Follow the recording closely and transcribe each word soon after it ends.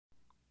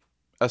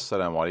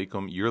Assalamu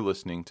alaikum. You're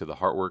listening to the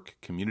Heartwork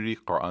Community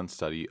Quran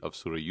Study of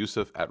Surah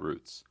Yusuf at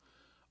Roots.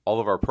 All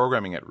of our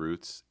programming at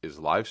Roots is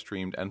live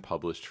streamed and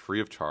published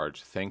free of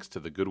charge thanks to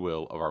the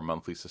goodwill of our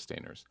monthly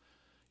sustainers.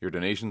 Your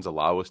donations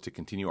allow us to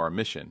continue our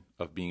mission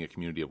of being a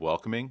community of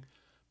welcoming,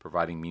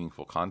 providing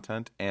meaningful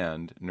content,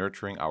 and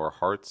nurturing our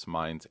hearts,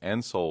 minds,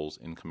 and souls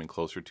in coming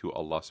closer to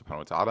Allah subhanahu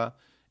wa ta'ala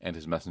and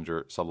His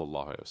Messenger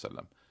sallallahu alaihi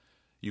wasallam.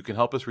 You can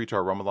help us reach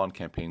our Ramadan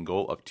campaign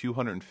goal of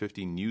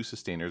 250 new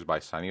sustainers by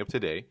signing up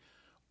today,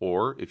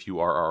 or if you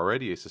are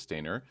already a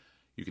sustainer,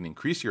 you can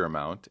increase your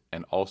amount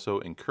and also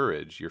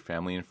encourage your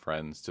family and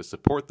friends to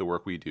support the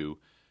work we do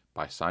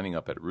by signing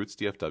up at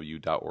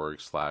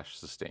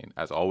rootsdfw.org/sustain.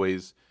 As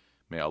always,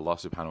 may Allah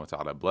subhanahu wa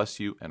ta'ala bless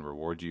you and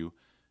reward you.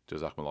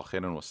 Jazakumullah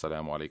khairan.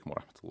 Wassalamu alaikum wa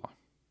rahmatullah.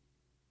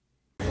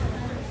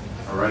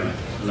 Alrighty.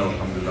 Hello,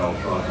 alhamdulillah, wa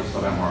salatu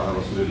wassalamu ala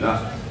rasulillah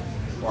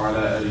wa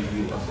ala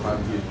alihi wa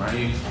ashabihi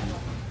ajma'in.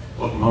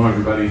 Welcome home,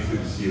 everybody. It's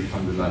good to see you,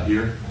 alhamdulillah,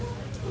 here.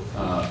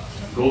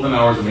 Golden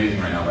hour is amazing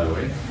right now, by the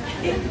way.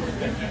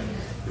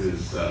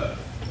 It's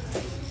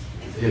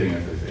hitting,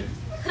 as they say.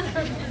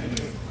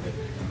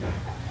 Okay.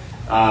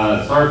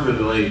 Sorry for the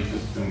delay,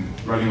 just been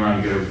running around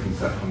to get everything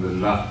set,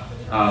 alhamdulillah.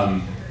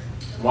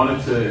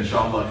 Wanted to,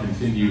 inshallah,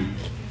 continue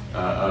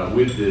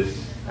with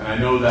this, and I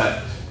know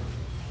that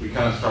we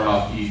kind of start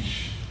off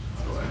each,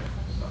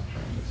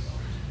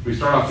 we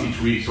start off each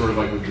week sort of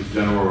like with this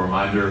general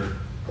reminder.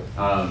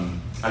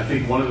 I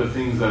think one of the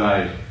things that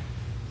I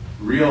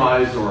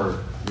realized,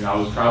 I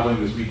was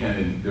traveling this weekend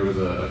and there was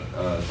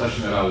a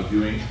session that I was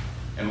doing,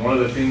 and one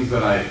of the things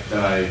that I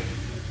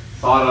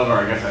thought of, or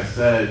I guess I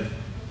said,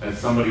 as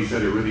somebody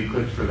said it really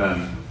clicked for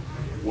them,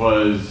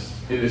 was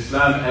in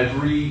Islam,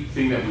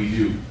 everything that we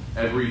do,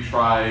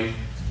 everything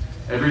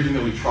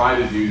that we try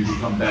to do to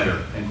become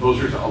better and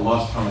closer to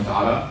Allah subhanahu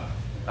wa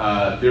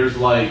ta'ala, there's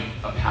like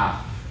a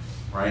path,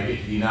 right?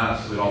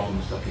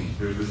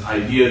 There's this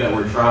idea that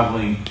we're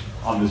traveling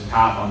on this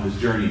path, on this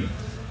journey.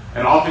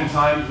 And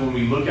oftentimes when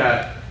we look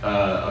at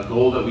a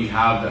goal that we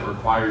have that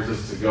requires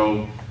us to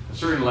go a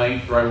certain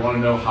length, right? We want to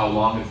know how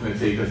long it's going to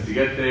take us to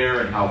get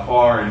there and how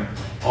far and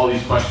all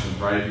these questions,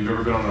 right? If you've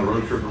ever been on a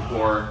road trip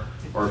before,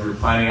 or if you're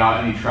planning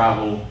out any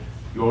travel,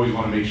 you always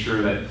want to make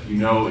sure that you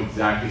know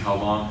exactly how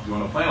long you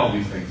want to plan all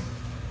these things.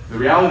 The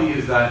reality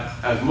is that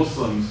as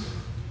Muslims,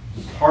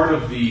 part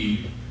of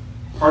the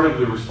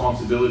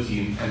responsibility,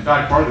 in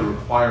fact, part of the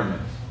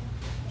requirement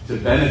to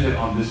benefit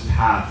on this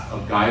path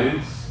of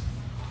guidance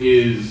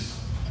is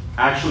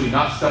actually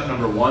not step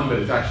number one, but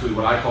it's actually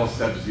what I call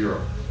step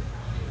 0.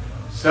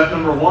 Step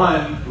number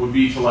 1 would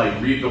be to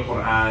read the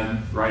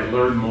Quran, right?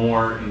 Learn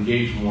more,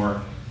 engage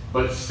more.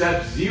 But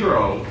step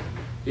 0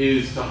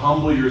 is to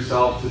humble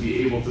yourself to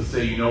be able to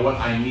say, you know what,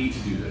 I need to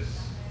do this.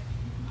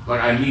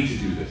 I need to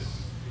do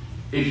this.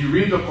 If you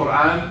read the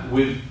Quran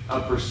with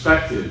a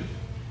perspective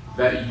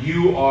that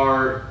you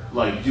are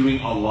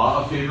doing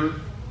Allah a favor,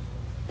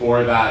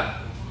 or that,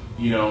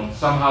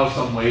 somehow,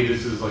 some way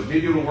this is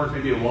maybe it'll work,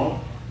 maybe it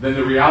won't, then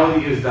the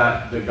reality is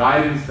that the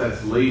guidance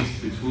that's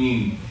laced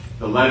between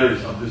the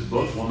letters of this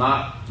book will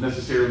not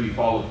necessarily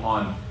fall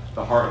upon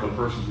the heart of a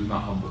person who's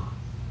not humble.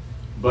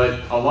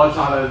 But Allah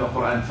Ta'ala in the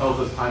Quran tells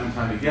us time and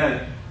time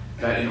again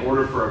that in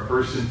order for a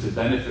person to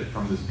benefit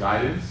from this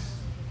guidance,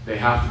 they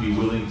have to be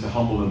willing to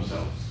humble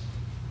themselves,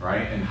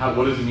 right? And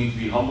what does it mean to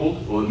be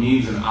humbled? Well, it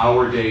means in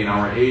our day, in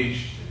our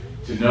age,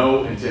 to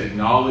know and to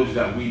acknowledge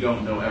that we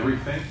don't know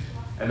everything,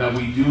 and that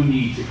we do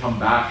need to come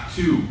back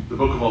to the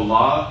Book of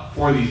Allah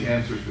for these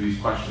answers for these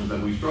questions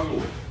that we struggle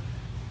with.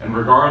 And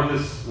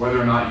regardless whether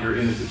or not you're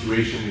in a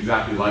situation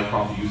exactly like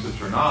Prophet Yusuf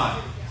or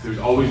not, there's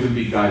always going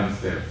to be guidance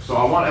there. So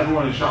I want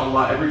everyone,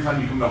 inshallah, every time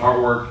you come to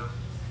Heartwork,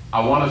 I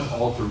want us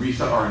all to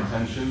reset our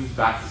intentions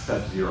back to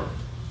step 0,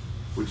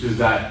 which is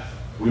that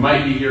we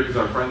might be here because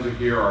our friends are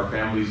here, our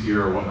family's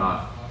here, or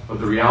whatnot, but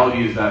the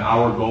reality is that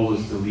our goal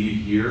is to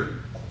leave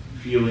here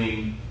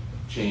feeling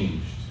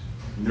changed,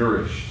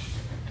 nourished.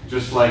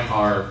 Just like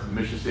our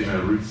mission statement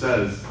at Root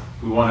says,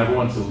 we want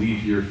everyone to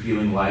leave here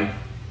feeling like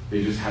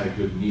they just had a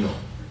good meal,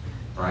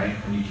 right?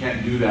 And you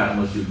can't do that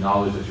unless you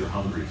acknowledge that you're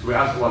hungry. So we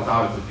ask Allah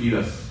Ta'ala to feed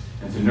us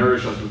and to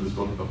nourish us with this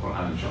book of the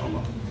Quran,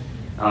 inshallah.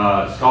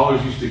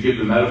 Scholars used to give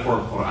the metaphor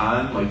of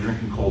Quran like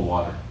drinking cold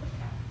water.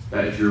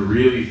 That if you're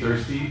really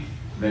thirsty,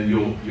 then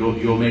you'll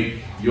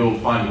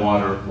find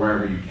water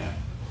wherever you can,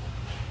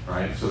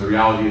 right? So the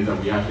reality is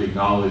that we have to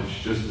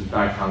acknowledge just in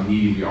fact how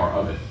needy we are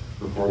of it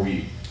before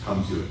we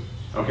come to it.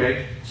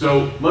 Okay,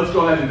 so let's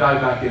go ahead and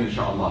dive back in,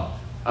 inshallah.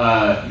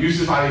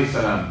 Yusuf alayhi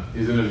salam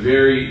is in a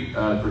very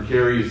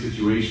precarious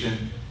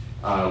situation.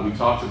 We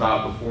talked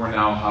about before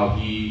now how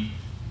he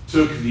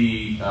took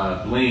the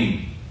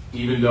blame,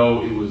 even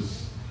though it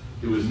was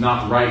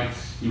not right.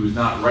 He was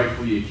not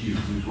rightfully accused.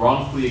 He was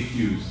wrongfully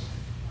accused,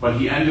 but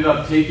he ended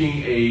up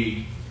taking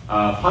a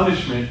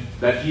punishment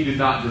that he did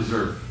not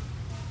deserve.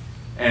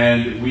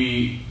 And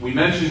we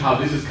mentioned how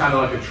this is kind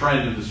of like a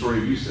trend in the story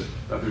of Yusuf,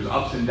 that there's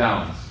ups and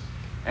downs.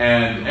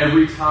 And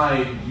every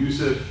time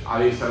Yusuf,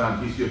 alayhi salam,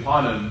 peace be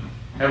upon him,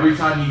 every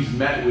time he's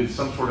met with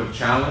some sort of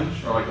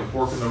challenge or like a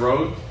fork in the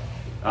road,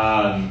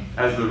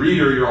 as the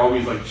reader, you're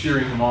always like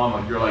cheering him on,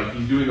 like you're like,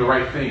 he's doing the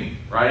right thing,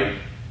 right?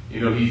 You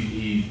know,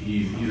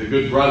 he's a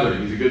good brother,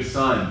 he's a good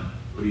son,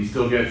 but he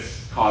still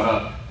gets caught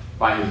up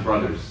by his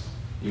brothers.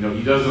 You know,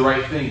 he does the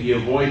right thing. He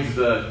avoids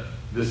the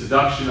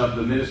seduction of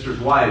the minister's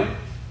wife,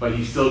 but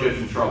he still gets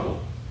in trouble.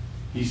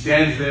 He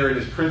stands there in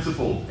his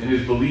principle, in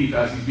his belief,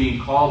 as he's being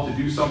called to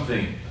do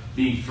something,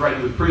 being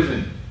threatened with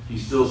prison. He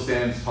still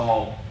stands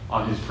tall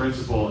on his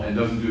principle and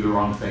doesn't do the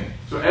wrong thing.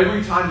 So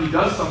every time he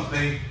does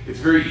something, it's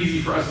very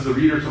easy for us as a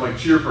reader to like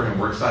cheer for him.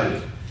 We're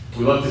excited.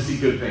 We love to see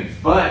good things.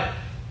 But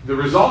the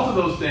result of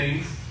those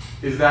things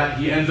is that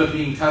he ends up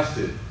being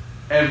tested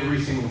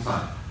every single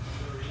time.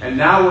 And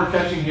now we're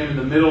catching him in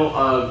the middle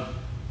of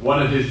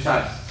one of his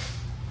tests.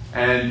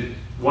 And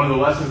one of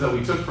the lessons that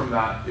we took from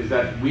that is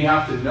that we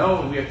have to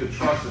know and we have to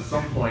trust at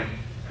some point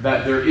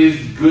that there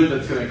is good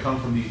that's going to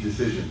come from these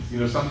decisions. You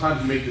know,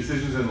 sometimes you make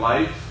decisions in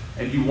life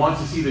and you want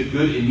to see the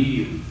good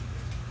immediately.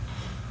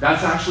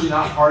 That's actually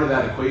not part of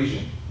that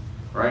equation,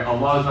 right?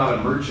 Allah is not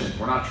a merchant.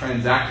 We're not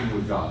transacting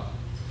with God,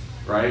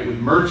 right? With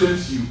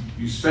merchants,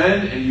 you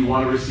spend and you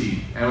want to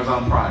receive.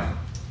 Amazon Prime,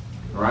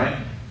 right?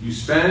 You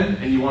spend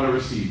and you want to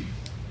receive.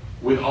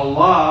 With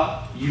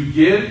Allah, you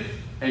give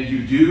and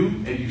you do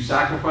and you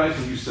sacrifice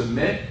and you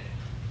submit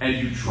and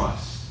you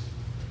trust.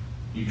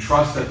 You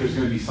trust that there's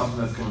going to be something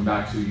that's coming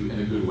back to you in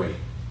a good way.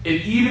 And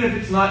even if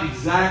it's not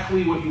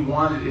exactly what you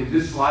wanted in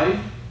this life,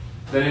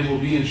 then it will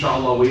be,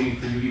 inshallah, waiting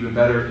for you even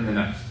better in the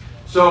next.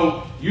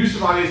 So,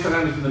 Yusuf a.s. is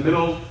in the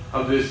middle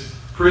of this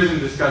prison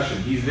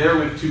discussion. He's there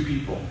with two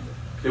people.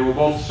 They were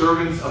both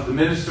servants of the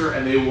minister,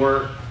 and they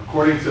were,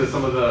 according to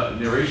some of the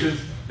narrations,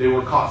 they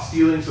were caught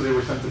stealing, so they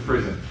were sent to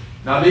prison.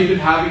 Now, they've been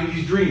having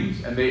these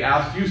dreams, and they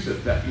asked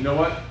Yusuf that, you know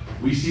what?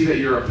 We see that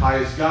you're a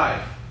pious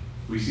guy.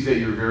 We see that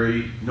you're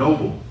very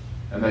noble,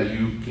 and that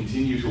you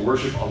continue to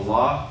worship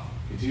Allah,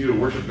 continue to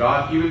worship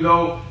God, even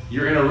though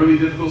you're in a really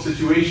difficult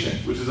situation,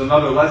 which is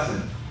another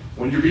lesson.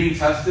 When you're being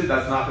tested,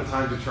 that's not the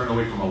time to turn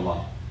away from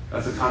Allah.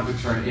 That's the time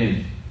to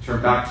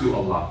turn back to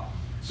Allah.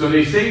 So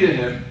they say to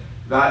him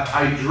that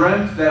I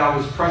dreamt that I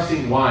was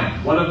pressing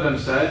wine. One of them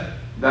said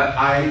that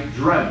I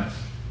dreamt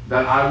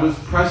that I was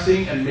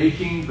pressing and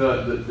making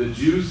the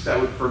juice that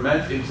would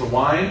ferment into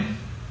wine.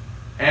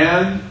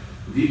 And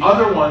the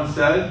other one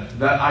said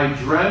that I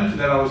dreamt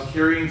that I was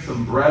carrying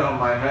some bread on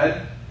my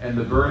head and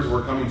the birds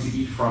were coming to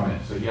eat from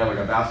it. So he had like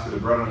a basket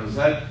of bread on his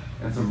head,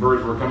 and some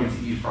birds were coming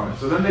to eat from it.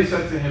 So then they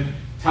said to him,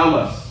 tell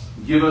us,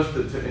 give us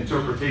the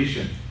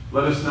interpretation.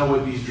 Let us know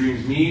what these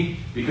dreams mean,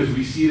 because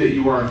we see that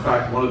you are in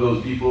fact one of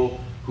those people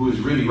who is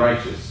really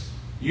righteous.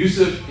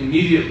 Yusuf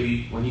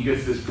immediately, when he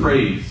gets this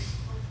praise,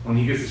 when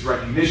he gets this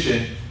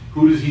recognition,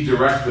 who does he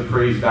direct the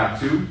praise back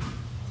to?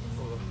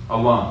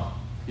 Allah.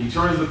 He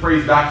turns the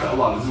praise back to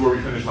Allah. This is where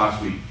we finished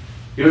last week.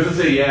 He doesn't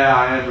say, yeah,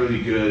 I am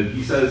really good.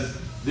 He says,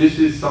 this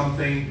is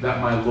something that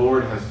my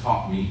Lord has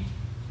taught me.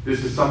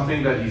 This is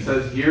something that he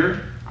says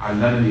here,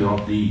 عَلَّمَنِي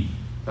رَبِّي,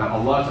 that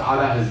Allah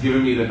Ta'ala has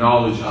given me the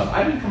knowledge of.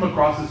 I didn't come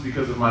across this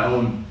because of my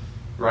own,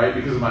 right,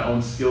 because of my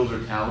own skills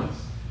or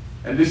talents.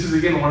 And this is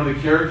again one of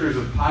the characters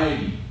of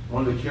piety,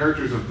 one of the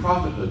characters of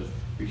prophethood.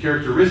 The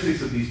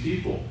characteristics of these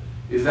people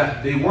is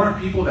that they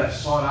weren't people that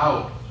sought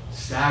out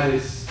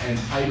status and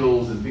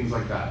titles and things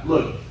like that.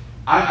 Look,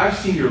 I've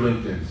seen your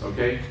LinkedIn's,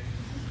 okay?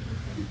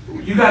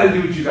 You got to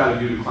do what you got to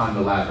do to climb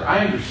the ladder.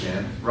 I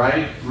understand,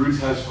 right? Roots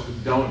has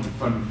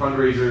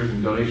fundraisers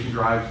and donation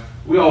drives.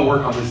 We all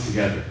work on this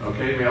together,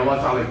 okay? May Allah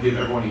Ta'ala give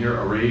everyone here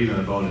a raise and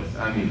a bonus.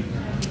 I mean,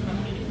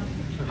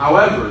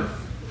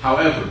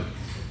 however,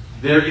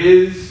 there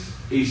is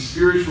a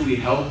spiritually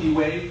healthy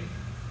way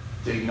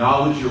to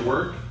acknowledge your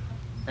work,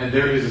 and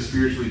there is a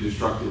spiritually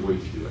destructive way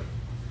to do it,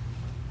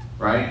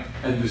 right?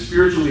 And the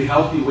spiritually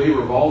healthy way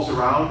revolves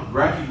around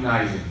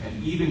recognizing,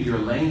 and even your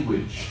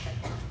language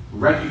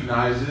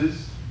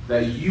recognizes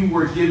that you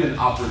were given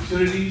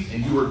opportunities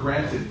and you were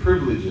granted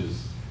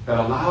privileges that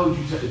allowed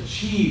you to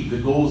achieve the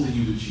goals that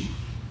you've achieved,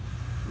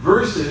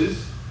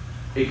 versus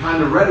a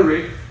kind of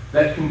rhetoric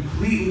that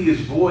completely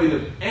is void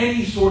of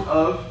any sort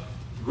of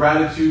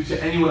gratitude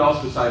to anyone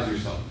else besides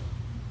yourself.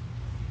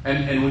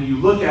 And when you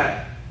look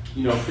at,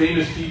 you know,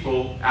 famous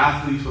people,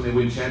 athletes, when they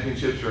win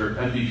championships or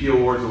MVP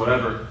awards or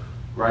whatever,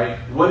 right?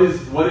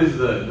 What's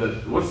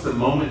the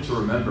moment to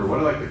remember? What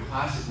are like the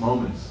classic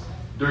moments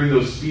during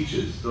those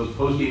speeches, those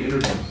post-game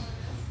interviews?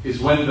 Is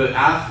when the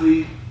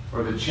athlete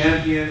or the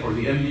champion or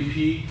the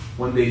MVP,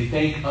 when they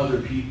thank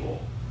other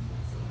people,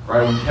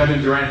 right? When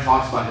Kevin Durant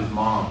talks about his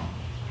mom,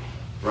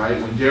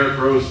 right? When Derrick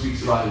Rose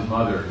speaks about his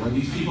mother, when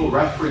these people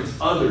reference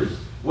others,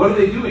 what are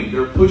they doing?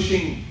 They're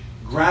pushing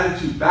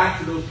gratitude back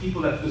to those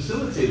people that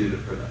facilitated it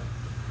for them.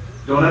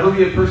 Don't ever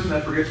be a person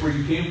that forgets where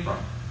you came from.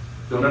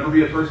 Don't ever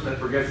be a person that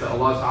forgets that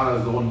Allah Ta'ala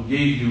is the one who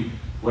gave you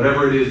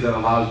whatever it is that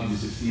allows you to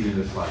succeed in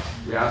this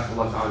life. We ask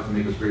Allah Ta'ala to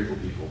make us grateful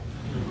people.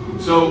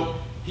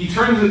 So he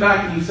turns it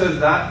back and he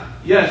says that,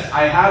 yes,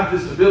 I have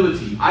this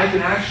ability. I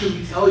can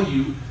actually tell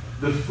you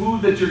the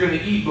food that you're going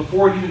to eat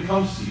before it even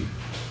comes to you.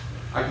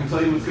 I can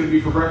tell you what's going to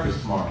be for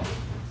breakfast tomorrow,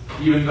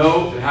 even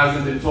though it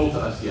hasn't been told to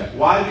us yet.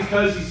 Why?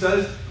 Because he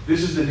says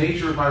this is the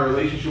nature of my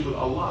relationship with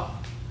Allah,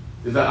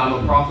 is that I'm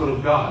a prophet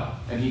of God,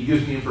 and He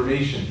gives me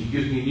information, He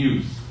gives me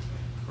news,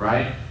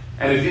 right?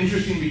 And it's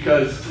interesting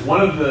because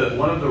one of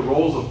the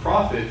roles of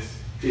prophets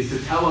is to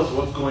tell us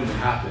what's going to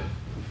happen,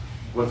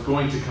 what's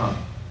going to come.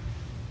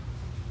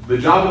 The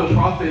job of the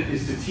prophet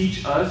is to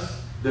teach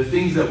us the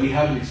things that we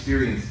haven't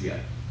experienced yet.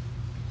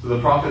 So the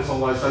Prophet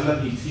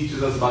ﷺ, he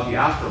teaches us about the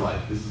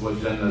afterlife. This is what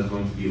Jannah is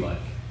going to be like.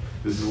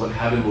 This is what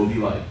heaven will be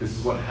like. This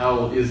is what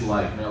hell is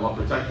like. May Allah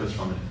protect us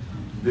from it.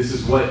 This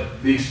is what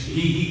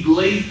he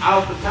lays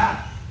out the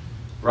path.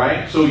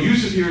 Right? So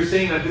Yusuf here is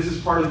saying that this is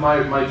part of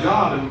my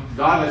job, and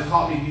God has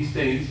taught me these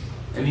things.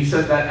 And he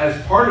said that as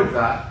part of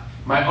that,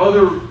 my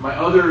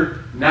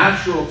other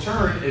natural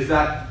turn is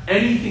that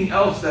anything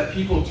else that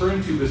people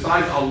turn to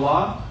besides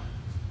Allah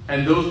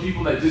and those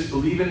people that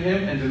disbelieve in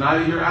Him and deny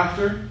the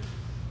hereafter,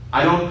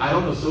 I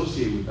don't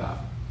associate with that.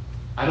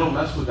 I don't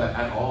mess with that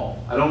at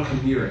all. I don't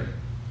come near it.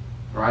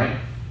 Right?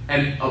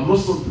 And a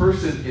Muslim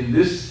person in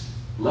this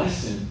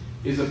lesson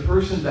is a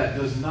person that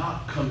does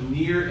not come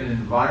near an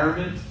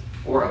environment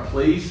or a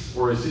place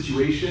or a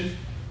situation,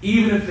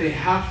 even if they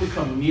have to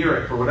come near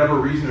it for whatever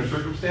reason or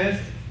circumstance.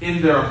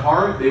 In their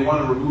heart, they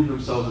want to remove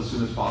themselves as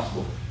soon as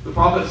possible. The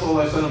Prophet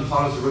ﷺ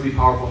taught us a really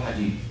powerful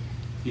hadith.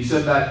 He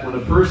said that when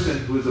a person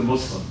who is a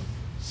Muslim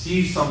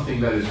sees something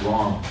that is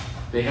wrong,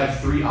 they have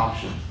three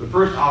options. The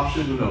first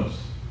option, who knows?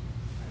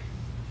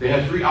 They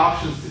have three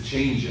options to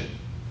change it.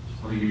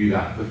 Let me give you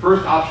that. The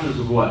first option is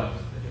with what?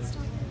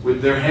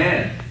 With their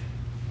hand.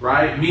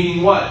 Right?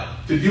 Meaning what?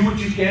 To do what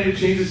you can to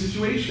change the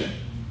situation.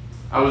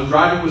 I was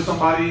driving with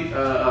somebody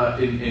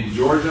in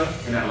Georgia,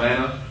 in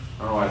Atlanta. I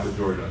don't know why I said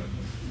Georgia.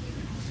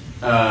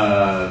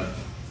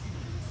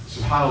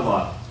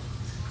 SubhanAllah.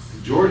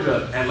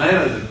 Georgia,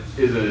 Atlanta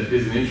is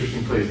an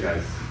interesting place,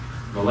 guys.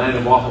 The land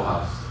of Waffle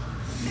House.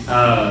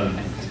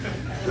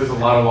 There's a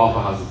lot of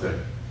Waffle Houses there.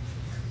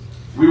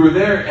 We were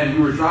there and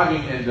we were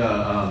driving, and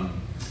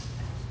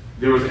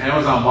there was an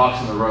Amazon box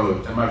on the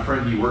road, and my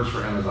friend, he works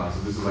for Amazon, so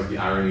this is like the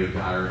irony of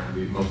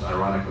the most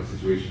ironic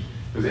situation.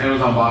 There's an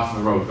Amazon box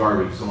on the road,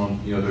 garbage.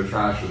 Someone, their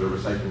trash or their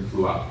recycling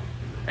flew out.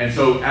 And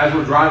so as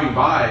we're driving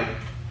by,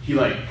 he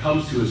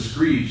comes to a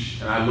screech,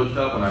 and I looked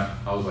up and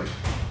I was like,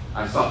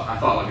 I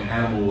thought like an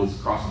animal was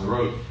crossing the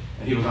road.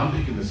 And he goes, I'm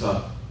picking this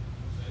up.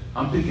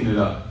 I'm picking it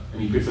up.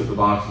 And he picks up the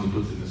box and he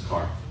puts it in his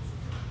car.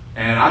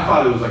 And I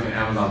thought it was like an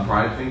Amazon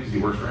Pride thing because he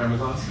works for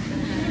Amazon.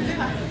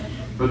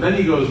 But then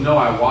he goes, no,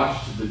 I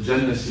watched the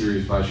Jannah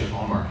series by Sheikh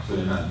Omar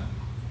Suleiman.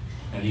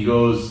 And he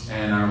goes,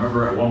 and I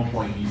remember at one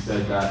point he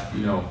said that,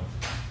 you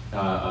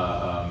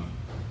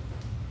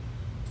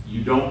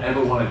don't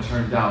ever want to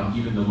turn down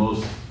even the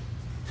most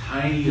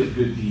tiny of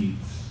good deeds,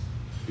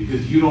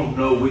 because you don't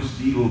know which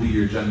deed will be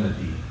your Jannah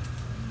deed.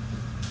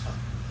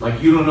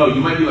 Like, you don't know.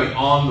 You might be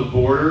on the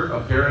border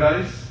of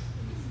paradise,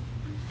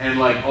 and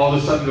all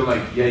of a sudden they're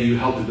like, yeah, you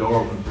held the door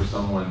open for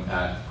someone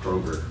at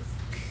Kroger.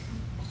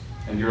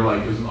 And you're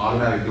like, there's an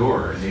automatic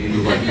door, and the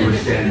angel's like, you were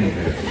standing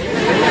there.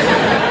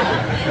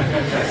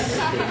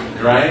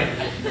 Right?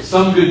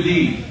 Some good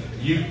deed.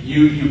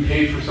 You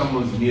paid for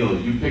someone's meal.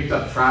 You picked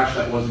up trash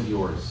that wasn't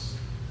yours.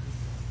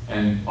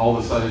 And all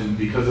of a sudden,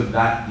 because of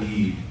that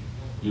deed,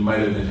 you might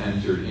have been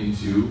entered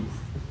into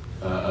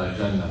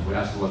Jannah. We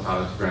ask Allah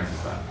Ta'ala to grant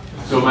us that.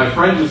 So my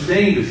friend was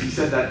saying this. He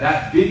said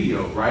that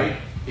video, right,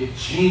 it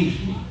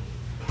changed me.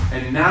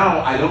 And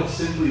now I don't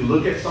simply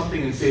look at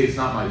something and say it's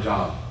not my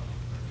job.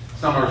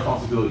 It's not my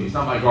responsibility. It's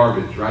not my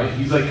garbage, right?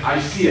 He's like,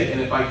 I see it,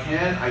 and if I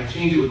can, I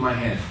change it with my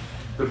hand.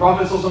 The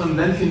Prophet ﷺ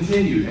then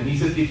continued, and he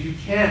said, if you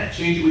can't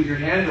change it with your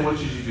hand, then what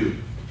should you do?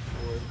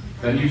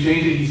 Then you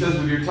change it, he says,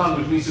 with your tongue,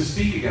 which means to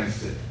speak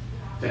against it.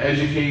 To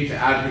educate, to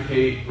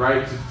advocate,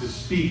 right? To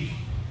speak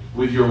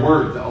with your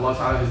word that Allah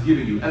Ta'ala has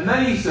given you. And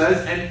then he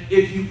says, and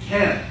if you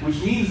can't, which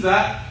means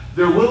that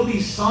there will be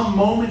some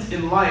moments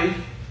in life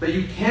that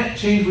you can't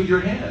change with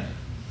your hand.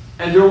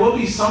 And there will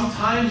be some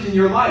times in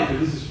your life, and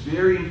this is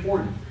very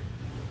important,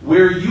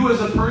 where you as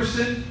a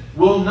person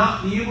will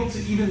not be able to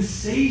even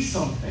say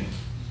something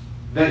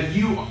that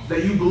you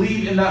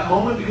believe in that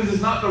moment because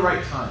it's not the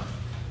right time.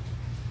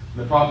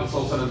 And the Prophet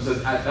ﷺ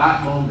says, at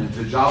that moment,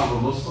 the job of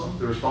a Muslim,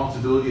 the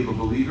responsibility of a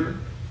believer,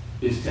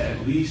 is to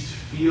at least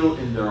feel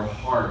in their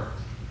heart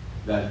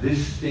that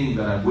this thing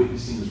that I'm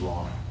witnessing is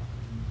wrong.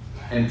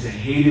 And to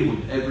hate it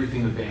with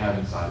everything that they have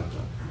inside of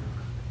them.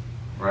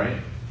 Right?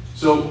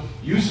 So,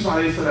 Yusuf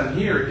a.s.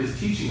 here is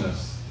teaching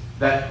us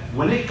that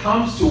when it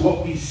comes to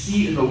what we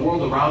see in the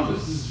world around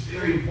us, this is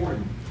very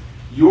important.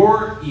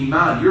 Your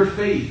iman, your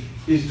faith,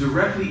 is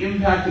directly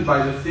impacted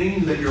by the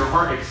things that your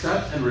heart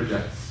accepts and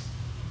rejects.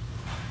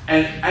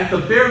 And at the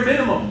bare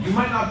minimum, you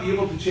might not be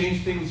able to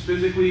change things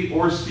physically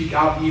or speak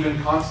out even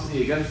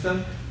constantly against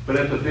them, but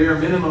at the bare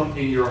minimum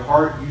in your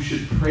heart, you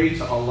should pray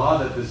to Allah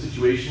that the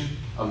situation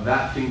of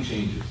that thing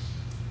changes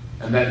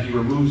and that He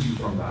removes you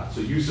from that. So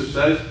Yusuf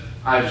says,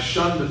 I've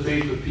shunned the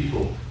faith of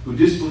people who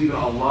disbelieve in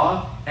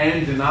Allah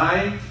and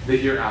deny the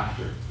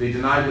hereafter. They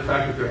deny the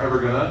fact that they're ever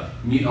going to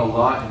meet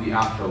Allah in the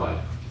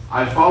afterlife.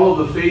 I follow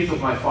the faith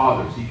of my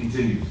fathers, he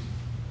continues.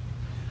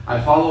 I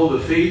follow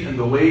the faith and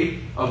the way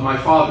of my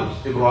fathers,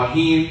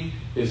 Ibrahim,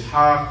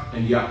 Ishaq,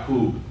 and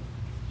Yaqub.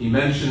 He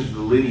mentions the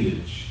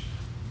lineage.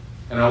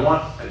 And I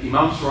want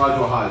Imam Suraj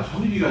Wahaj. How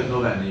many of you guys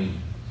know that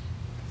name?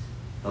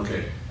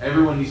 Okay.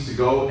 Everyone needs to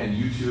go and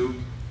YouTube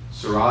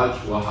Suraj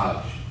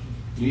Wahaj.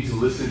 You need to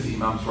listen to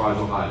Imam Suraj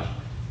Wahaj.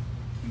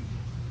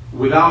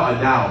 Without a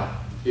doubt,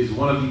 is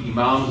one of the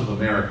Imams of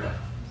America.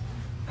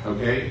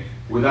 Okay?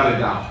 Without a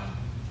doubt.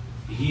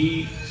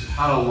 He,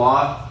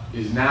 subhanAllah,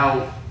 is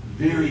now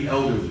very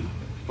elderly.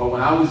 But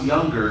when I was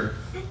younger,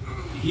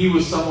 he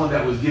was someone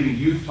that was giving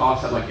youth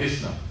talks at like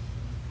ISNA.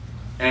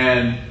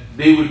 And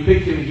they would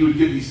pick him and he would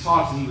give these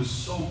talks and he was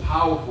so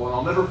powerful. And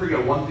I'll never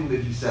forget one thing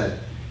that he said.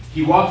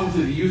 He walked into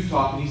the youth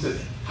talk and he said,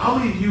 how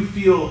many of you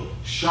feel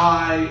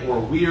shy or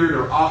weird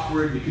or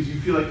awkward because you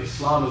feel like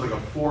Islam is like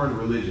a foreign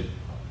religion?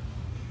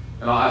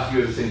 And I'll ask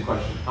you the same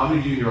question. How many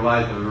of you in your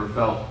life have ever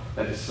felt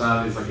that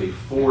Islam is like a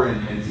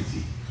foreign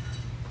entity?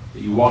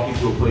 That you walk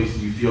into a place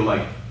and you feel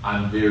like,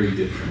 I'm very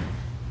different.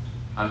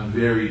 I'm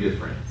very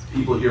different.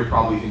 People here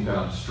probably think that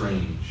I'm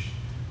strange,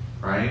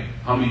 right?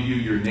 How many of you,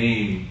 your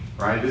name,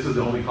 right? This is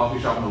the only coffee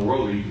shop in the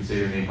world where you can say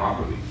your name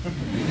properly.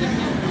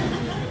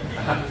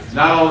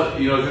 Not all, it's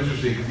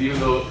interesting because even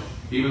though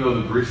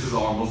the baristas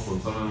are all Muslim,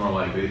 some of them are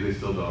like, they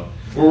still don't.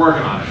 We're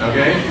working on it,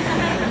 okay?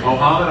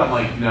 Mohammed, I'm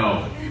like,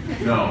 no,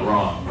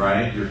 wrong,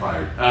 right? You're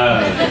fired.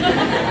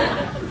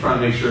 We're trying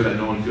to make sure that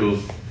no one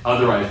feels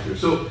otherized here.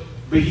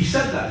 But he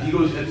said that. He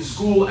goes, at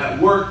school, at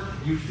work,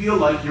 you feel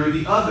like you're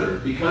the other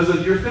because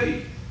of your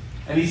faith.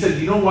 And he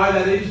said, you know why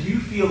that is? You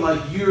feel like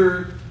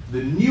you're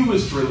the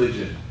newest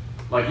religion.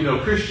 Like,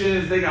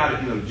 Christians, they got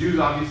it. Jews,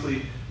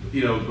 obviously,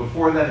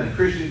 before that, and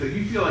Christians, like,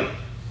 you feel like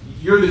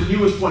you're the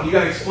newest one. You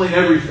got to explain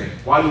everything.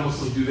 Why do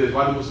Muslims do this?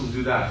 Why do Muslims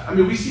do that? I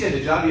mean, we see a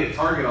hijabi at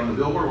Target on the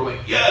billboard. We're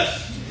like,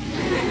 yes!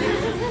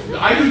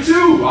 I do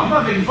too. I'm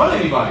not making fun of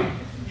anybody.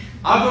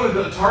 I'll go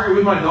to the Target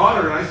with my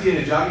daughter and I see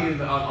a hijabi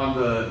on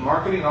the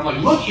marketing. And I'm like,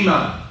 look,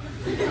 Iman.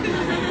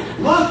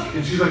 Look.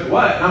 And she's like,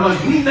 what? And I'm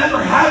like, we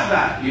never had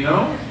that,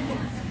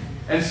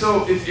 And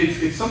so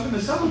it's something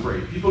to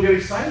celebrate. People get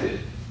excited,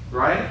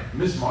 right?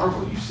 Miss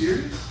Marvel, are you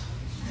serious?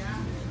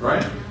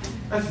 Right?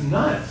 That's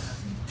nuts.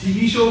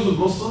 TV shows with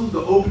Muslims,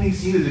 the opening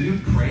scene is a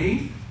dude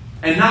praying,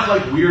 and not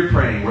like weird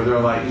praying where they're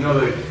like, when they're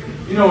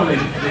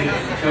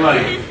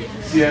like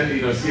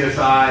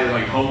CSI and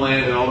like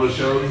Homeland and all those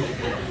shows,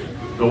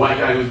 the white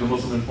guy who's the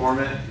Muslim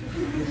informant,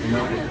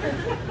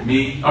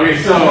 me. Okay,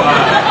 so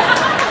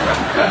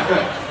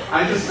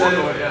I just said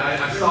it.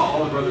 I saw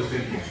all the brothers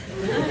thinking,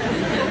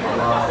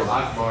 Allahu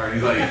Akbar, and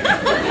he's like,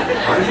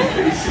 why is he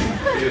facing?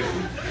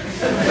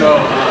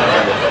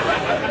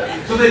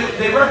 So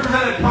they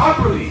represent it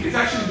properly. It's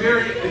actually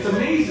it's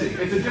amazing.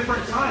 It's a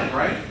different time,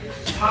 right?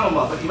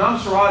 SubhanAllah. But Imam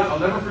Suraj, I'll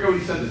never forget what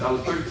he said this. I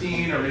was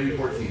 13 or maybe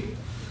 14.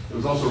 It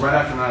was also right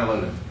after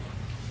 9/11.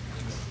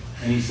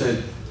 And he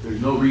said, there's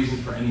no reason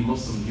for any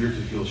Muslim here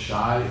to feel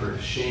shy or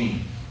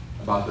ashamed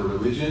about their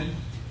religion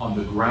on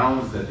the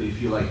grounds that they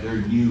feel like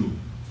they're new.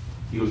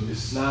 He goes,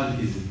 Islam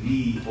is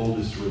the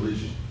oldest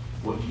religion.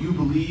 What you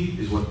believe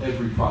is what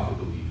every prophet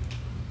believed.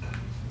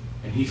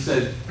 And he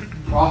said,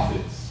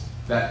 prophets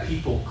that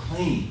people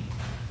claim,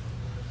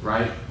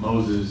 right?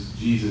 Moses,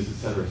 Jesus,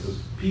 etc. So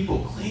people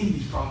claim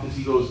these prophets.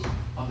 He goes,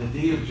 on the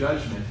day of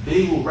judgment,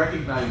 they will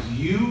recognize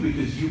you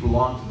because you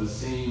belong to the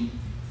same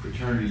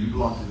fraternity. You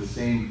belong to the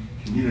same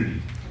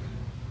community.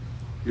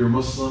 You're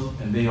Muslim,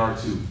 and they are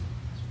too.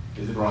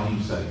 As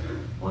Ibrahim said,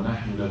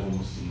 وَنَحْنُ لَهُ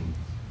مُسْلِمُونَ.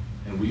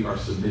 And we are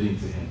submitting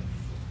to him.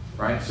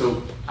 Right?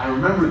 So I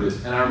remember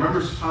this, and I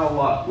remember,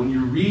 subhanAllah, when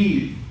you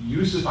read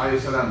Yusuf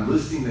a.s.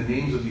 listing the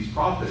names of these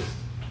prophets,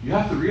 you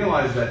have to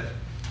realize that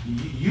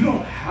you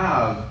don't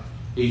have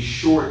a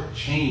short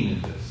chain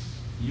in this.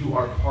 You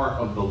are part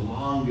of the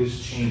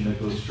longest chain that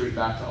goes straight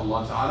back to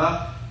Allah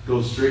Ta'ala,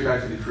 goes straight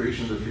back to the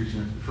creation of the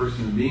first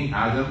human being,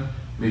 Adam,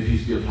 may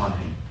peace be upon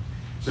him.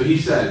 So he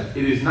said,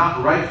 it is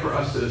not right for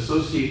us to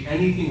associate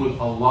anything with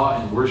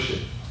Allah in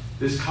worship.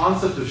 This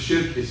concept of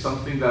shirk is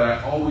something that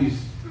I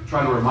always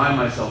try to remind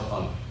myself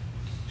of.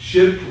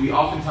 Shirk, we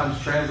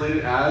oftentimes translate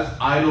it as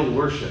idol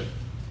worship.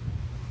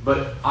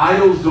 But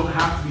idols don't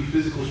have to be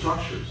physical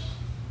structures.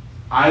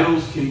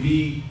 Idols can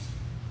be,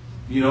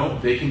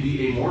 they can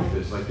be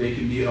amorphous. Like they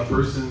can be a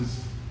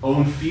person's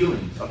own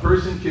feelings. A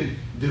person can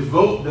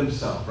devote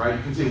themselves, right?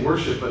 You can say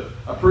worship, but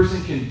a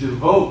person can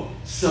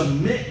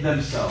submit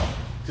themselves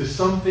to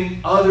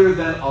something other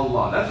than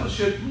Allah. That's what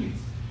shirk means.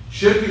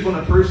 Shirk is when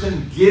a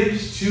person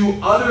gives to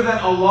other than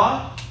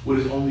Allah what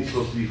is only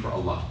supposed to be for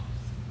Allah.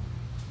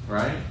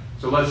 Right?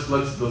 So let's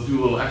do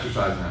a little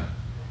exercise now.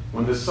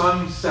 When the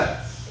sun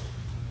sets,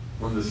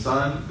 when the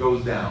sun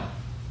goes down,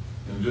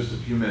 in just a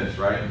few minutes,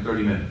 right? In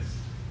 30 minutes.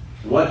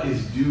 What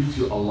is due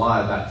to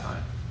Allah at that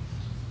time?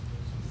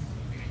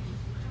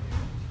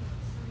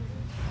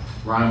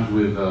 Rhymes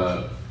with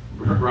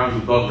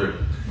Maghrib. Maghrib.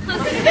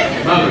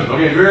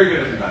 Okay, very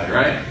good, everybody,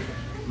 right?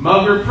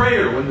 Maghrib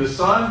prayer. When the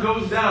sun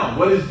goes down,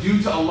 what is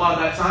due to Allah at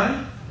that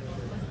time?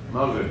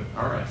 Maghrib.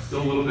 All right,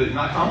 still a little bit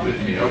not confident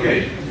in me.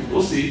 Okay,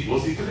 we'll see. We'll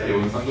see today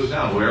when the sun goes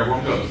down, where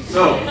everyone goes.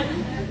 So,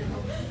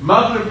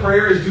 Maghrib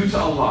prayer is due to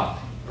Allah,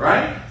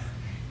 right?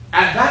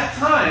 At that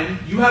time,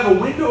 you have a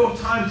window of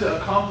time to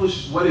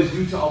accomplish what is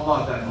due to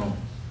Allah at that moment.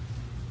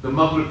 The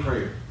Maghrib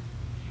prayer.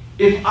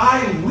 If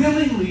I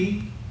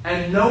willingly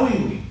and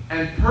knowingly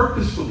and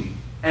purposefully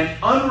and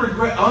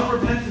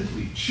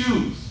unrepentantly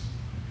choose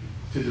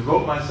to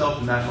devote myself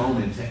in that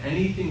moment to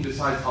anything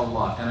besides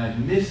Allah, and I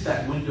miss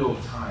that window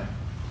of time,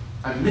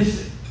 I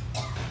miss it,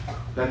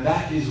 then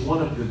that is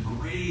one of the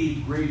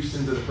grave, grave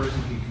sins that a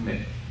person can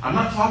commit. I'm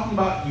not talking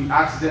about you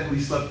accidentally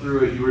slept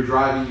through it, you were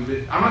driving,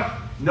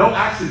 no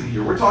accident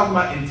here. We're talking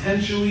about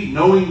intentionally,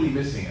 knowingly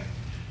missing it.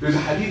 There's a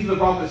hadith of the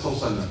Prophet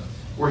ﷺ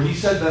where he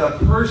said that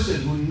a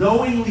person who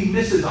knowingly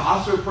misses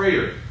Asr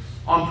prayer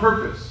on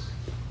purpose,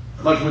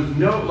 like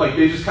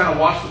they just kind of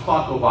watch the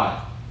clock go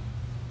by.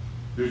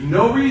 There's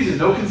no reason,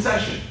 no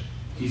concession.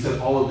 He said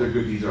all of their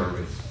good deeds are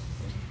erased.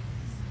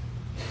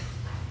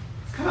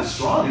 It's kind of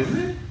strong, isn't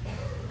it?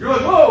 You're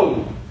like,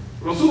 whoa,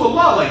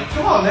 Rasulullah, like,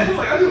 come on, man.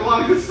 Like, I did a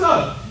lot of good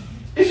stuff.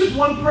 It's just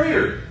one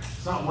prayer.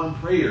 It's not one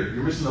prayer.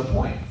 You're missing the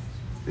point.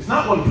 It's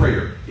not one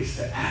prayer. It's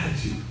the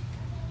attitude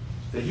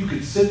that you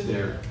could sit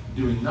there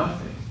doing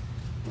nothing,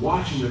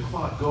 watching the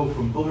clock go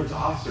from Dhuhr to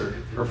Asr,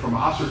 or from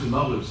Asr to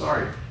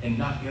Maghrib, and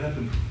not get up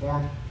and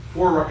perform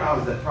 4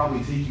 rak'ahs that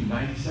probably take you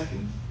 90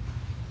 seconds.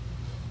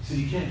 So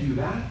you can't do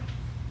that?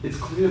 It's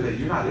clear that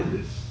you're not in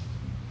this,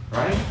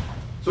 right?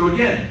 So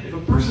again, if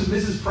a person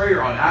misses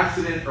prayer on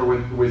accident or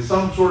with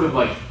some sort of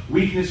like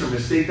weakness or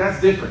mistake, that's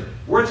different.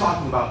 We're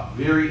talking about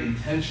very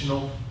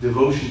intentional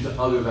devotion to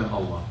other than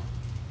Allah,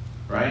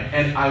 right?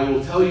 And I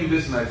will tell you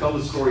this, and I tell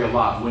this story a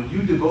lot. When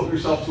you devote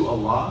yourself to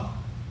Allah,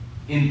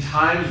 in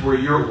times where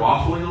you're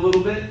waffling a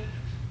little bit,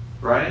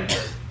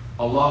 right?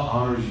 Allah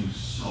honors you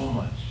so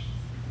much.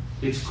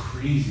 It's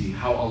crazy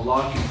how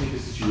Allah can take a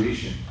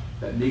situation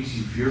that makes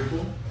you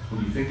fearful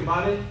when you think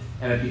about it,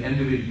 and at the end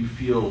of it you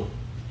feel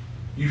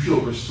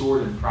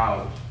restored and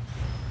proud.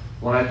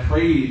 When I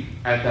prayed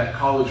at that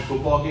college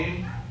football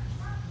game,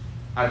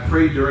 I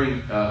prayed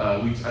during,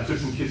 I took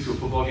some kids to a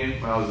football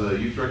game when I was a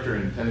youth director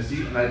in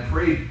Tennessee, and I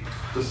prayed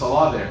the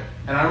salah there.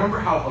 And I remember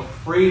how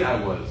afraid I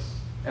was.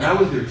 And I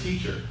was their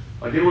teacher.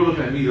 Like, they were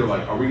looking at me, they were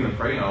like, are we going to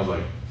pray? And I was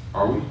like,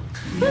 are we?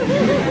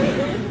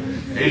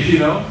 And, you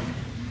know?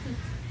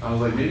 I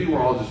was like, maybe we're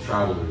all just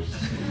travelers.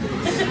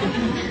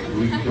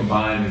 We can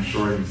combine and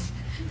shorten.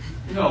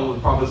 You know, the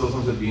Prophet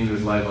said being in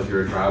his life like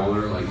you're a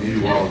traveler, like maybe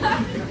we're all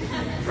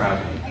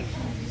traveling.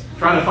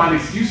 Trying to find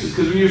excuses,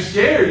 because when you're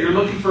scared, you're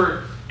looking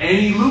for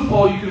any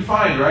loophole you can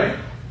find, right?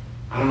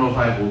 I don't know if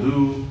I have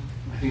wudu.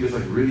 I think it's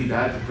like really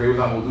bad to pray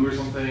without wudu or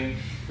something.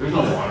 There's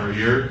no water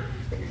here.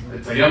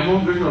 It's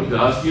tayammum, there's no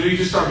dust. You know, you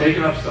just start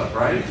making up stuff,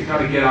 right? To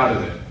kind of get out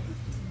of it.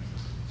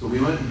 So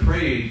we went and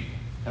prayed,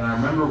 and I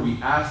remember we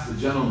asked the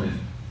gentleman,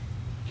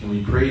 can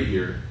we pray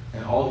here?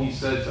 And all he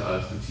said to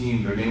us, the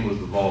team, their name was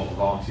the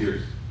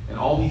volunteers. And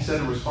all he said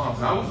in response,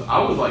 and I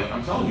was like,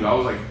 I'm telling you, I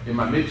was like in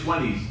my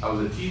mid-20s, I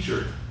was a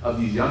teacher of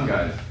these young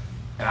guys.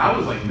 And I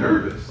was like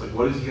nervous, like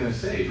what is he going to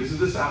say? This is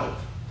the South.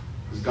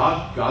 This is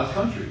God's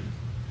country.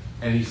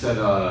 And he said,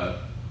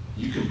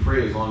 you can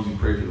pray as long as you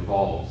pray for the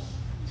Vols.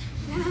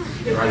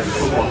 Right, the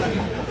football team.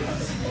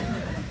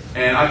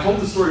 And I told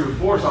this story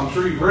before, so I'm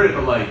sure you've heard it,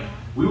 but like,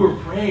 we were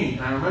praying,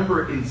 and I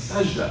remember in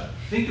sajda,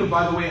 think of,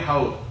 by the way,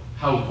 how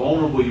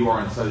vulnerable you are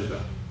in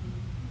sajda.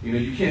 You know,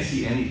 you can't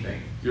see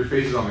anything. Your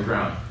face is on the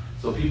ground.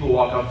 So people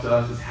walk up to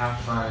us, it's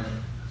halftime,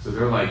 so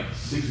they're like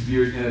 6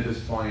 beers in at this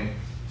point,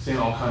 saying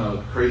all kind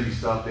of crazy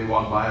stuff. They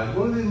walk by us,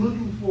 what are they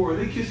looking for? Are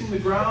they kissing the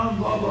ground?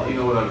 Blah, blah, you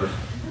know, whatever.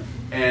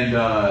 And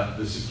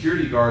the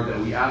security guard that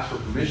we asked for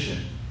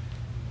permission,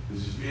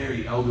 this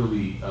very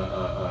elderly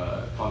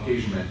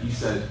Caucasian man, he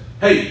said,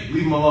 hey,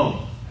 leave him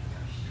alone.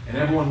 And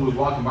everyone who was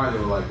walking by, they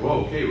were like,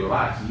 whoa, okay,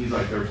 relax. And he's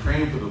like, they're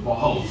praying for the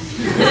balls.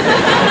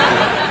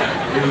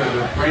 They're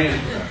praying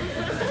for them.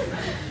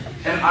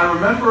 And I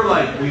remember,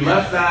 like, we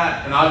left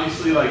that, and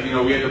obviously, like, you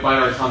know, we had to bite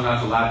our tongue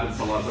not to laugh and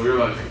so on. So we were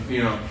like,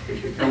 you know,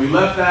 and we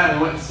left that, and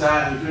we went and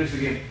sat, and we finished the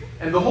game.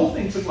 And the whole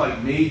thing took,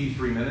 like, maybe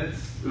 3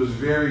 minutes. It was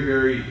very,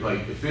 very,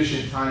 like,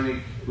 efficient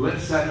timing. We went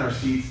and sat in our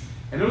seats,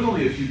 and there was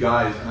only a few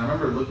guys, and I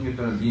remember looking at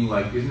them and being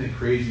like, isn't it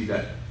crazy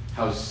that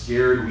how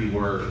scared we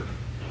were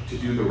to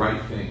do the right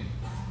thing?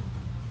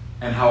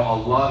 And how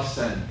Allah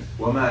sent,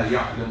 وَمَا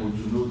يَعْلَمُ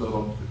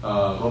جُنُودَ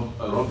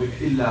رَبِّكَ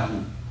إِلَّا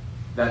هُ,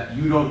 that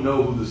you don't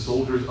know who the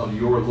soldiers of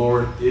your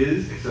Lord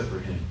is except for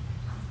Him.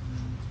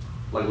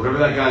 Like whatever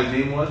that guy's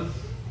name was,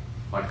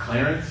 like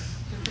Clarence,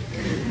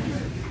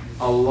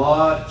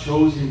 Allah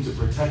chose him to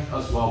protect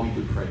us while we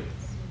could pray.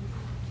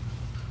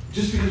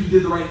 Just because we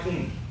did the right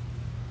thing.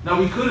 Now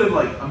we could have,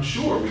 like, I'm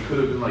sure we could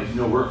have been like, you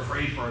know, we're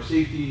afraid for our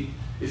safety,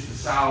 it's the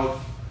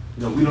South,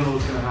 you know, we don't know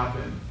what's going to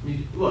happen. I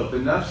mean, look, the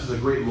nafs is a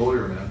great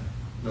lawyer, man.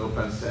 No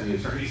offense to any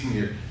attorneys in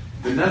here.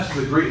 The nafs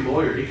is a great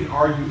lawyer. It can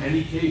argue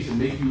any case and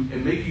make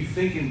you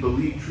think and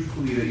believe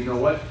truthfully that, you know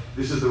what,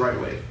 this is the right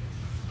way.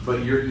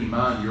 But your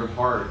iman, your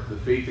heart, the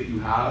faith that you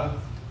have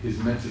is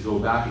meant to go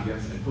back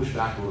against and push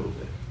back a little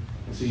bit.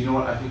 And say, you know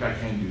what, I think I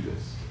can do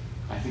this.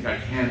 I think I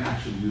can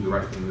actually do the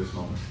right thing in this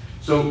moment.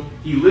 So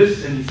he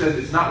lists and he says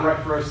it's not right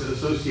for us to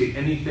associate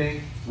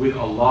anything with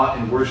Allah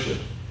in worship.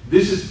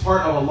 This is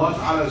part of Allah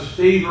Ta'ala's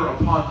favor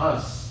upon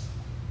us.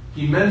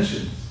 He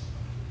mentions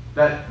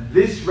that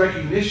this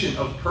recognition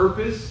of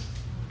purpose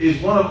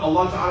is one of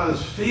Allah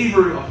Ta'ala's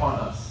favor upon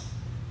us.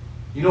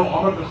 You know,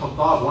 Umar ibn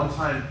Khattab, one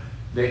time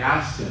they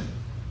asked him,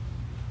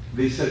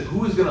 they said,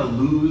 who is going to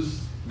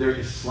lose their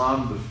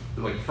Islam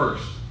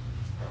first?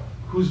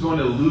 Who's going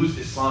to lose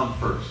Islam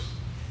first?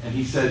 And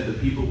he said, the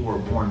people who are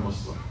born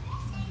Muslim.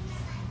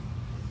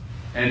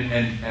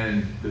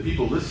 And the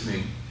people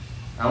listening,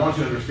 I want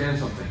you to understand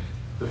something.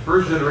 The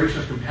first generation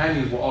of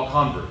companions were all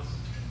converts.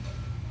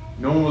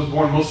 No one was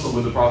born Muslim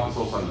with the Prophet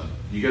ﷺ.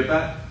 You get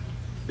that?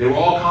 They were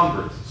all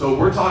converts. So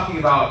we're talking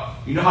about,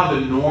 you know how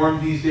the norm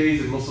these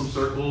days in Muslim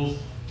circles,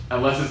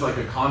 unless it's like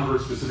a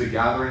convert-specific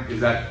gathering, is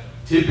that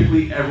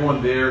typically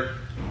everyone there,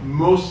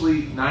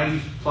 mostly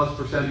 90+%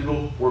 of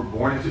people were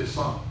born into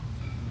Islam,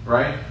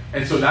 right?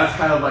 And so that's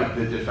kind of like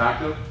the de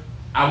facto.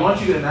 I want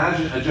you to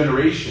imagine a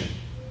generation,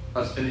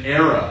 an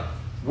era,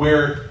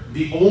 where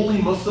the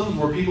only Muslims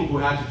were people who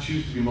had to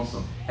choose to be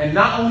Muslim. And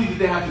not only did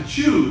they have to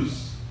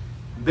choose,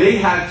 they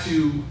had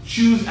to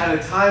choose at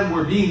a time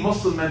where being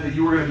Muslim meant that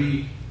you were going to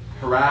be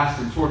harassed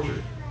and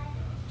tortured.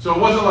 So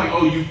it wasn't like,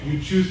 oh, you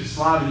choose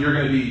Islam and you're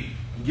going to be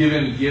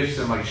given gifts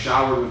and like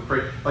showered with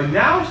prayer. Like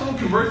now, if someone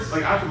converts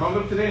like after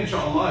Maghrib today,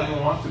 inshallah,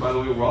 anyone wants to, by the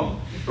way, we're welcome,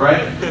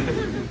 right?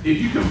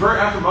 If you convert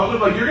after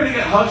Maghrib, like you're going to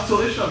get hugs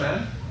till Isha,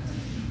 man.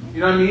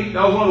 You know what I mean?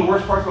 That was one of the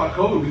worst parts about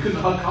COVID. We couldn't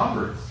hug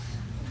converts.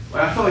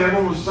 Like, I felt like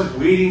everyone was just like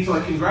waiting to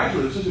like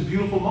congratulate. It was such a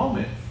beautiful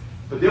moment.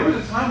 But there was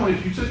a time when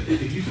if you took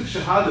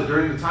Shahada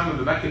during the time of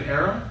the Meccan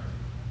era,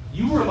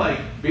 you were like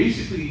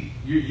basically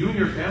you and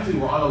your family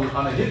were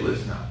on a hit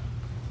list now.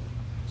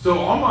 So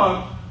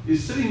Umar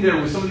is sitting there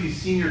with some of these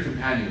senior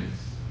companions,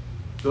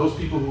 those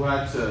people who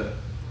had to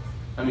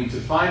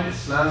find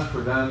Islam for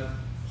them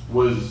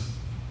was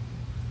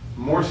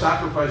more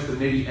sacrifice than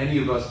maybe any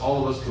of us,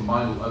 all of us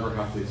combined, will ever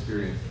have to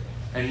experience.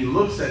 And he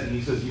looks at it and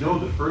he says, you know,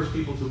 the first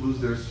people to lose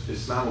their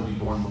Islam will be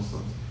born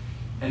Muslims.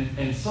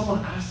 And someone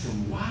asked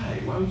him, why?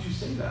 Why would you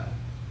say that?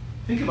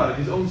 Think about it.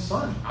 His own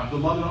son,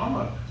 Abdullah bin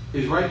Umar,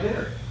 is right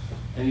there.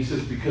 And he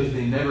says, because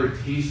they never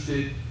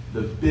tasted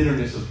the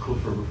bitterness of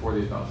kufr before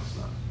they found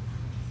Islam.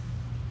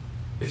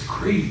 It's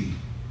crazy.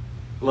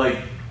 Like,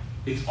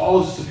 it's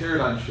all just a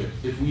paradigm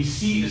shift. If we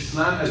see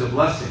Islam as a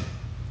blessing,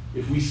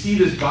 if we see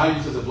this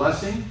guidance as a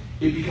blessing,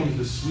 it becomes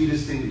the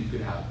sweetest thing that you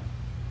could have.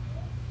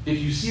 If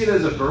you see it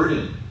as a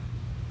burden,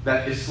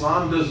 that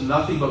Islam does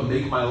nothing but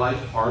make my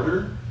life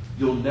harder,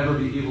 you'll never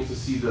be able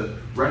to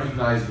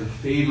recognize the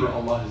favor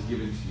Allah has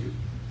given to you.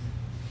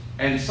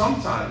 And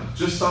sometimes,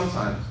 just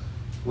sometimes,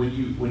 when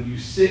you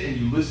sit and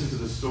you listen to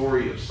the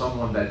story of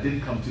someone that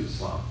did come to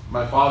Islam,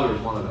 my father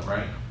is one of them,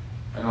 right?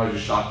 I know I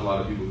just shocked a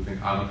lot of people who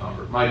think I'm a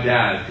convert. My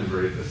dad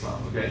converted to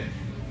Islam, okay?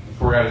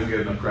 Poor guy doesn't get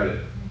enough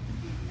credit.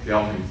 They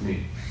all think it's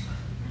me.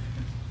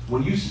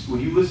 When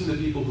you listen to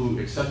people who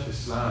accept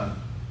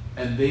Islam,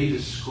 and they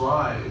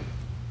describe,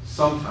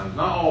 sometimes,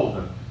 not all of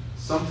them,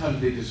 sometimes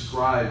they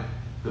describe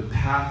the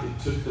path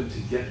it took them to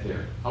get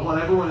there. I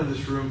want everyone in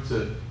this room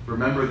to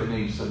remember the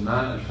name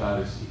Salman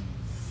al-Farisi,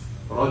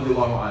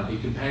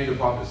 a companion of the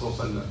Prophet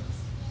ﷺ.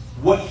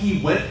 What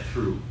he went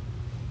through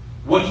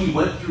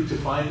to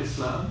find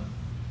Islam,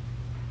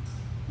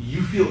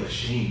 you feel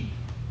ashamed.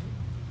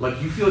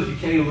 Like you feel like you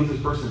can't even look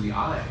this person in the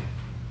eye.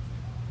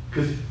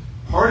 Because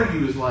part of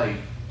you is like,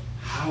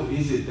 how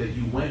is it that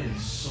you went and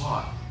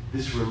sought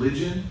this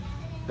religion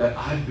that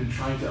I've been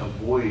trying to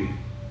avoid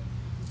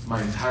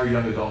my entire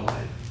young adult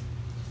life?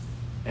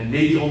 And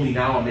maybe only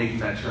now I'm making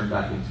that turn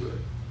back into it.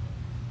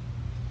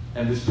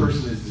 And this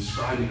person is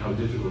describing how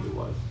difficult it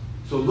was.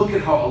 So look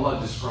at how Allah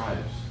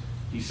describes.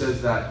 He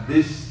says that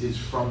this is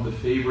from the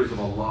favors of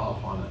Allah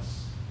upon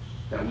us,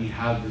 that we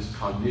have this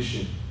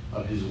cognition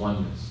of His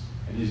oneness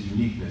and His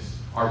uniqueness.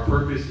 Our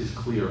purpose is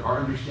clear. Our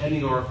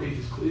understanding of our faith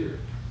is clear.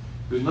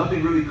 There's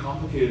nothing really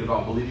complicated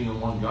about believing in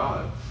one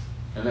God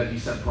and that He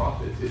sent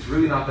prophets. It's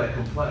really not that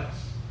complex.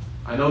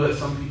 I know that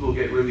some people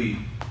get really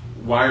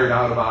wired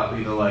out about,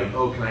 like,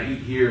 oh, can I eat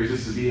here? Is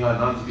this Zabiha,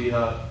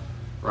 non-Zabiha?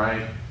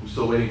 Right? I'm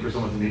still waiting for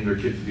someone to name their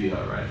kid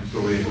Zabiha, right? I'm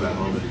still waiting for that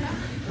moment.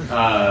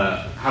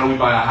 How do we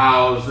buy a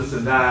house? This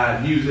and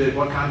that. Music.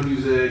 What kind of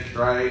music?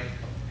 Right?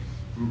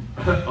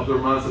 Abdul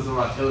Rahman said something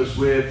about Taylor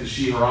Swift. Is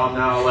she haram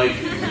now? Like,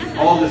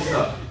 all this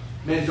stuff.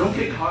 Man, don't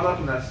get caught up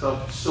in that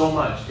stuff so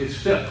much. It's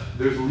fiqh.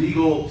 There's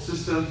legal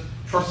systems.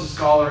 Trust a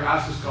scholar,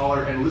 ask a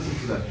scholar, and listen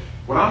to them.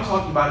 What I'm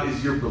talking about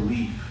is your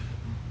belief.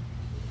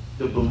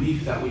 The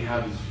belief that we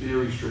have is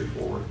very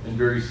straightforward and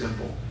very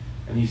simple.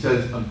 And he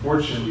says,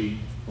 unfortunately,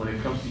 when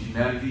it comes to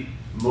humanity,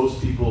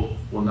 most people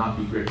will not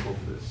be grateful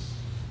for this.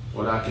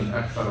 وَلَكِنْ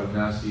أَكْثَرَ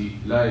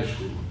النَّاسِ لَا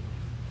يَشْكُرُونَ.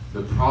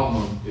 The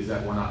problem is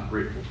that we're not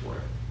grateful for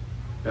it.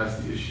 That's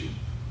the issue.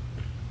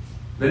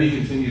 Then he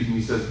continues and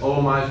he says,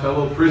 oh, my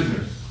fellow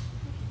prisoners.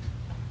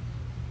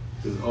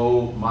 He says,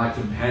 oh, my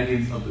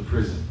companions of the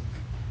prison.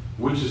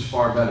 Which is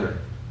far better?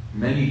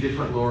 Many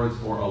different lords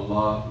or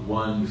Allah,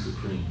 one the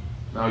supreme?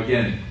 Now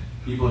again,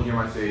 People in here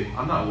might say,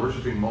 I'm not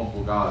worshiping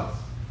multiple gods,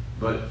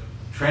 but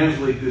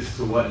translate this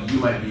to what you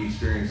might be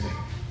experiencing.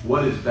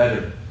 What is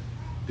better?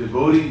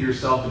 Devoting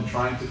yourself and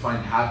trying to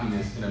find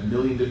happiness in a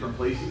million different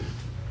places,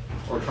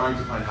 or trying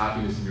to find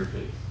happiness in your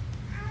faith?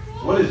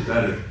 What is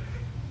better?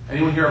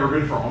 Anyone here ever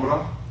been for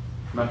Umrah?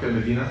 Mecca and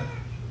Medina?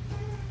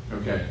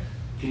 Okay.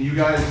 Can you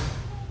guys,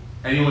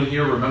 anyone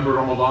here remember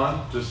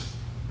Ramadan? Just,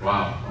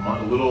 wow,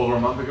 a little over a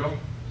month ago?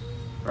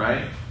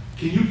 Right?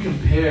 Can you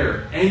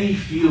compare any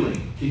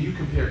feeling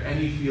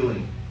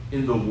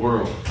in the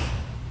world,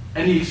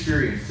 any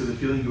experience, to the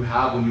feeling you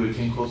have when you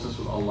attain closeness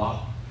with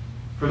Allah?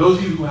 For those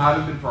of you who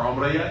haven't been for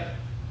Umrah yet,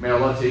 may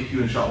Allah take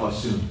you inshallah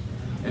soon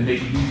and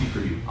make it easy for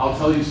you. I'll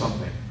tell you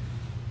something.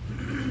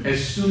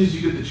 As soon as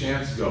you get the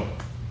chance, go.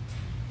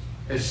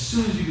 As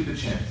soon as you get the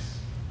chance.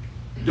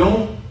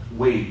 Don't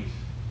wait.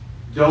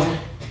 Don't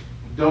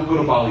go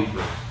to Bali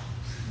first.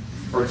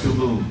 Or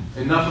Tulum.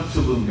 Enough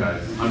of Tulum,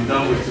 guys. I'm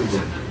done with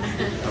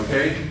Tulum.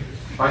 Okay?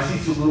 If I see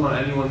Tulum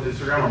on anyone's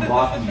Instagram, I'm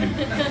blocking you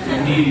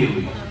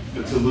immediately.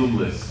 The Tulum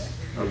list.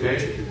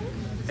 Okay?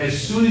 As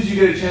soon as you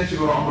get a chance to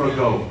go to Umrah,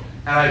 go.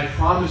 And I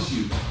promise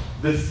you,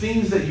 the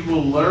things that you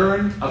will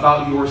learn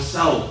about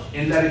yourself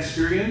in that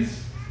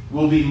experience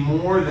will be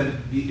more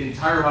than the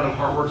entire amount of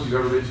Heartworks you've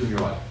ever been to in your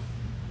life.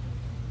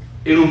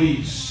 It'll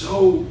be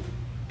so...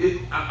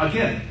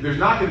 Again, there's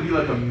not going to be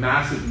like a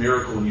massive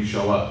miracle when you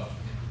show up.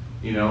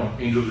 You know,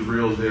 Angel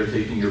Gabriel's there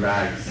taking your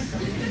bags.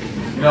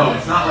 No,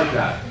 it's not like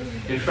that.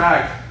 In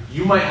fact,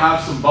 you might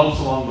have some bumps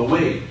along the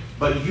way,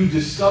 but you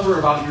discover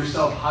about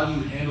yourself how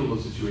you handle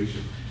those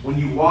situations. When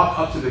you walk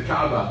up to the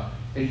Kaaba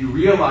and you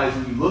realize,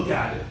 when you look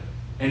at it,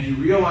 and you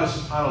realize,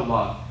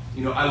 subhanAllah,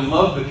 you know, I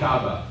love the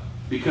Kaaba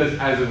because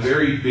as a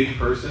very big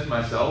person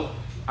myself,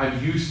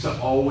 I'm used to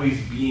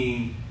always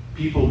being,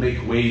 people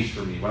make ways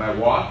for me. When I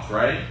walk,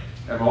 right,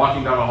 and I'm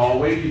walking down a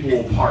hallway, people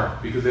will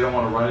park because they don't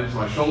want to run into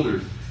my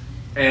shoulders.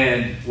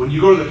 And when you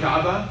go to the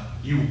Kaaba,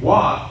 you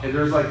walk, and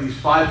there's like these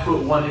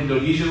 5'1"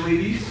 Indonesian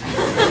ladies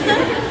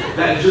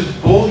that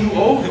just bowl you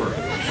over.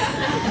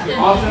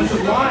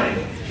 Offensive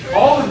line.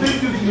 All the big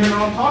dudes in here know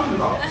what I'm talking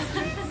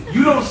about.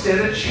 You don't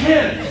stand a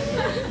chance.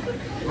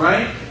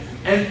 Right?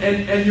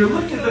 And you're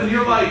looking at them and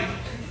you're like,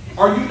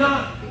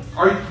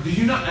 do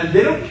you not? And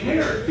they don't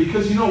care,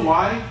 because you know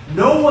why?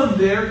 No one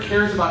there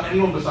cares about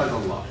anyone besides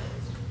Allah.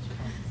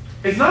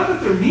 It's not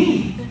that they're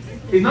mean.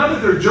 It's not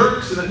that they're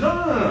jerks. And that,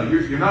 no.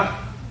 You're not.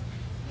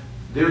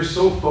 They're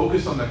so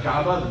focused on the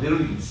Kaaba that they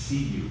don't even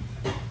see you.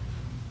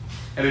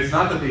 And it's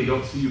not that they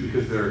don't see you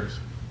because they're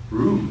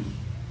rude.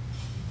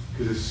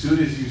 Because as soon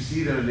as you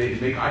see them and they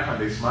make eye contact,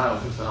 they smile,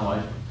 it's just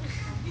like.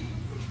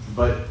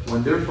 But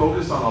when they're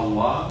focused on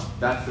Allah,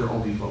 that's their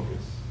only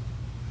focus.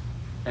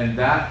 And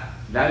that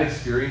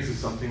experience is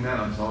something that,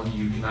 I'm telling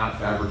you, you cannot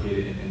fabricate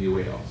it in any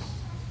way else.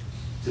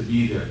 To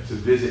be there, to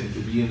visit, and to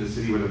be in the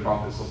city where the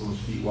Prophet's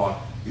feet walk.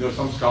 You know,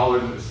 some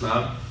scholars of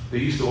Islam, they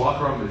used to walk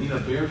around Medina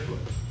barefoot.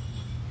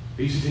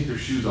 They used to take their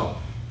shoes off.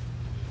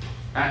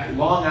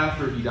 Long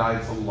after he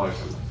died, sallallahu alaihi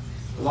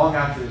wasallam, long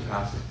after his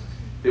passing,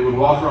 they would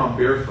walk around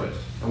barefoot.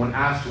 And when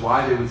asked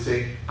why, they would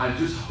say, I'm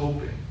just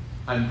hoping,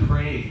 I'm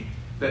praying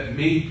that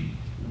maybe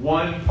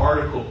one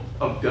particle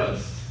of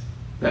dust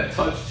that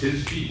touched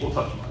his feet will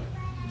touch mine.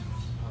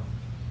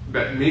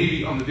 That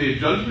maybe on the day of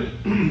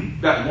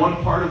judgment, that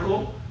one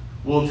particle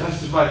will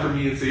testify for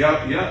me and say,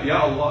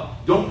 Ya Allah,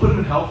 don't put him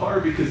in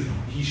hellfire because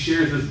he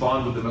shares this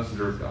bond with the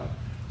Messenger of God.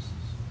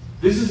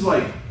 This is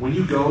like, when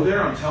you go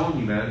there, I'm telling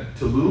you, man,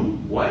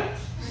 Tulum, what?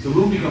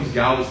 Tulum becomes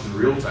Galveston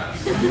real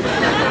fast. When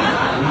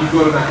you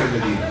go to Mecca and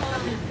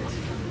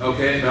Medina.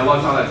 Okay? May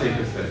Allah Ta'ala take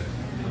us there.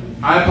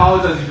 I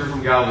apologize if you're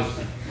from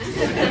Galveston.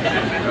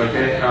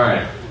 Okay?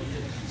 Alright.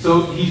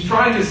 So he's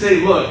trying to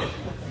say, look,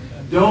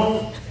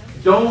 don't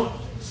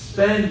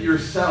spend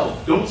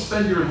yourself, don't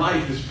spend your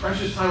life, this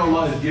precious time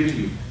Allah has given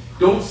you,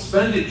 don't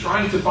spend it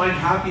trying to find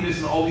happiness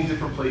in all these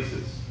different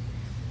places.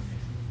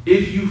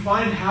 If you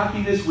find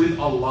happiness with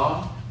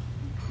Allah,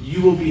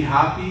 you will be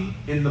happy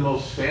in the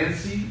most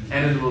fancy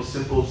and in the most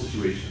simple of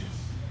situations.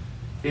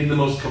 In the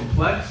most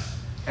complex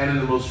and in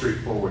the most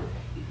straightforward.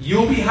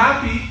 You'll be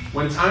happy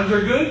when times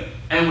are good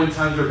and when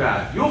times are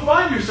bad. You'll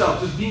find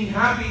yourself just being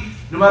happy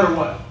no matter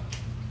what.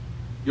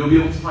 You'll be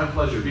able to find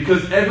pleasure.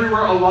 Because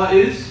everywhere Allah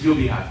is, you'll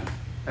be happy.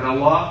 And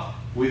Allah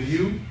with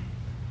you,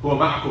 huwa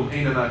ma'akum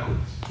aynama kunt.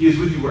 He is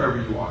with you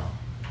wherever you are.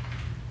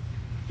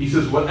 He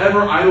says,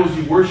 whatever idols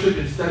you worship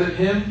instead of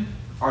Him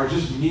are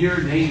just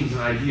mere names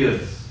and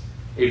ideas.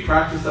 A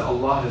practice that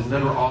Allah has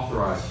never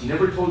authorized. He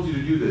never told you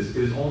to do this.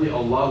 It is only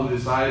Allah who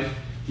decides.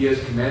 He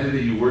has commanded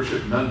that you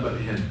worship none but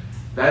Him.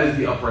 That is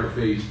the upright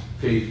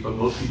faith, but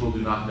most people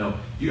do not know.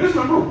 Do you guys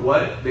remember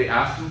what they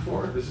asked Him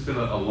for? This has been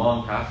a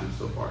long passage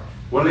so far.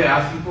 What are they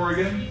asking for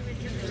again?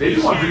 They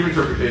just want dream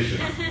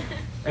interpretation.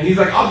 And He's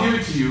like, I'll give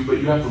it to you, but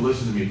you have to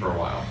listen to me for a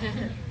while.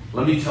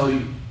 Let me tell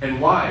you. And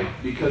why?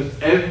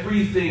 Because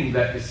everything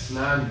that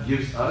Islam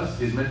gives us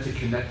is meant to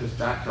connect us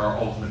back to our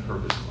ultimate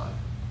purpose in life.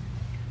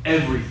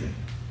 Everything.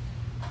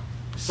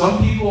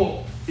 Some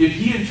people, if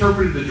He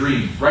interpreted the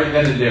dreams right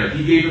then and there,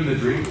 He gave them the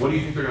dream, what do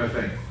you think they're going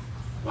to think?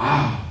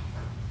 Wow,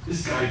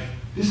 This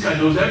guy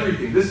knows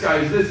everything. This guy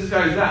is this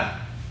guy is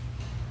that.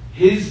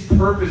 His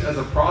purpose as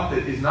a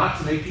prophet is not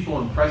to make people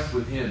impressed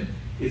with him.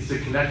 It's to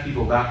connect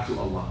people back to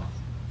Allah.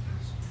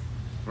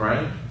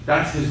 Right?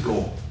 That's his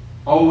goal.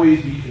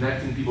 Always be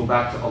connecting people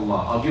back to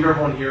Allah. I'll give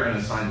everyone here an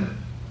assignment,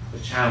 a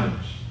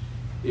challenge.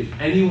 If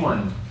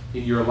anyone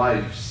in your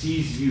life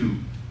sees you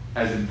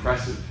as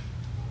impressive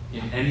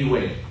in any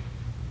way,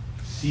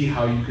 see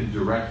how you can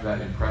direct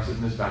that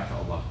impressiveness back to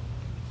Allah.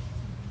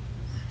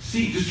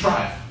 See, just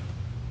try it.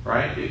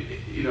 Right?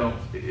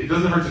 It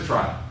doesn't hurt to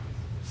try.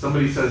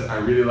 Somebody says, I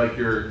really like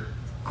your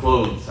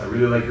clothes, I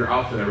really like your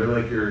outfit, I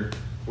really like your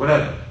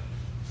whatever.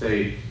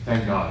 Say,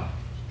 thank God.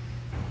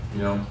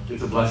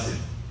 It's a blessing.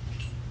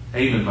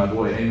 Amen, my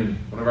boy, amen.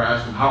 Whenever I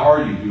ask him, how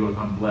are you? He goes,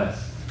 I'm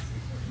blessed.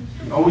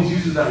 He always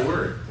uses that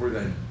word.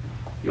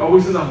 He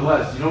always says, I'm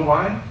blessed. You know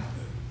why?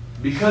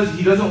 Because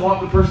he doesn't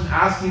want the person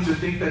asking to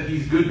think that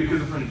he's good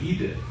because of something he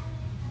did.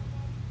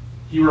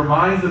 He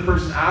reminds the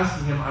person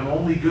asking him, I'm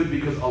only good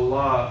because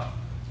Allah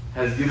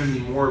has given me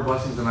more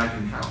blessings than I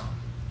can count.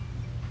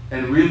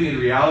 And really, in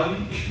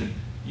reality,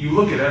 you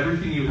look at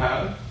everything you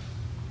have,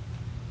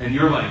 and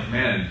you're like,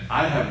 man,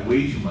 I have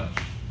way too much.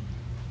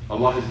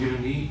 Allah has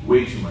given me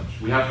way too much.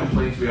 We have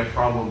complaints, we have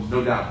problems,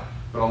 no doubt.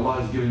 But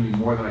Allah has given me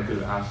more than I could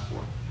have asked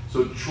for.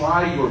 So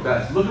try your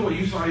best. Look at what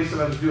Yusuf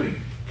was doing,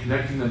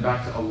 connecting them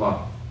back to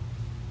Allah.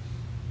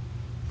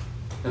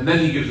 And then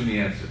he gives them the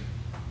answer.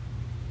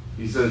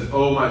 He says,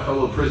 oh, my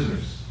fellow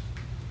prisoners.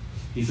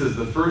 He says,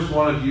 the first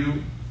one of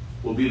you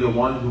will be the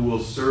one who will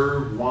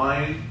serve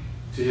wine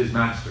to his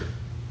master.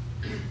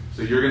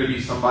 So you're going to be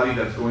somebody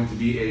that's going to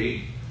be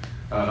a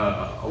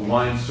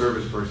wine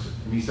service person.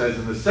 And he says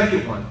in the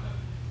second one,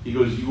 he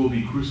goes, you will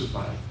be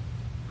crucified.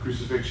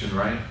 Crucifixion,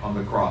 right? On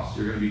the cross.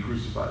 You're going to be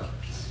crucified.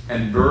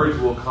 And birds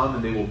will come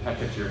and they will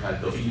peck at your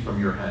head. They'll eat from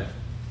your head.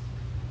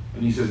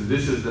 And he says,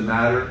 this is the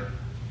matter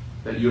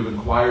that you have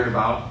inquired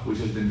about, which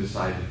has been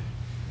decided.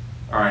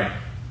 All right.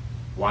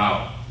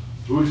 Wow.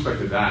 Who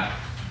expected that?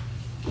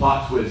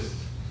 Plot twist.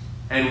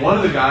 And one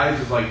of the guys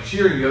is like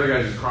cheering, the other guy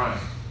is crying.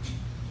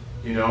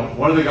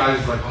 One of the guys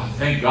is like, oh,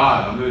 thank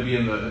God, I'm going to be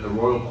in the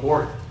royal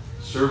court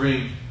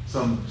serving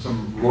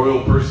some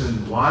royal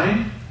person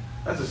wine.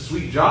 That's a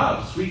sweet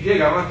job, sweet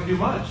gig. I don't have to do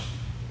much.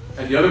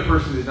 And the other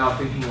person is now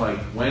thinking like,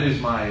 when is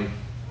my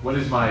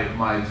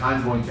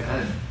time going to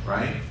end,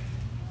 right?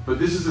 But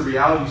this is the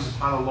reality,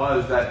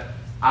 subhanAllah, is that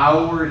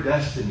our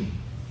destiny,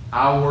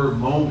 our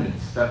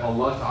moments that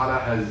Allah Ta'ala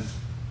has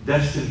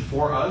destined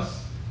for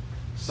us,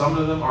 some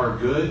of them are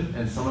good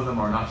and some of them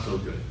are not so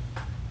good.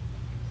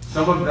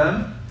 Some of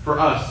them, for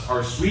us,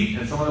 are sweet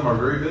and some of them are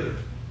very bitter.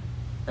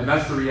 And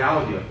that's the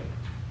reality of it.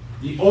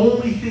 The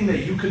only thing that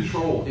you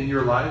control in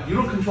your life, you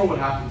don't control what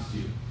happens to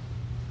you.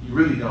 You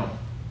really don't.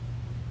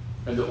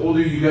 And the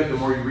older you get, the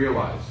more you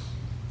realize.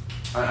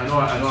 I know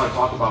I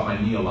talk about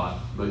my knee a lot,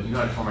 but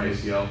I tore my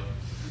ACL.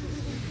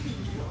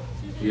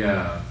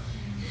 Yeah.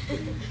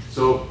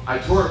 So I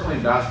tore it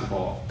playing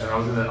basketball, and I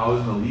was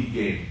in a league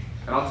game.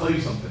 And I'll tell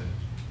you something.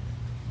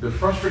 The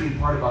frustrating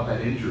part about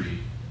that injury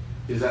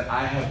is that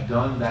I have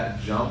done that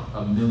jump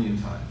a million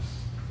times.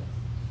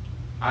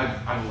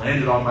 I've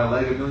landed on my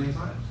leg a million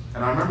times.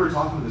 And I remember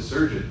talking to the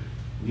surgeon,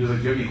 and he was like,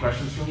 do you have any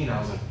questions for me? And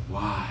I was like,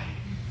 why?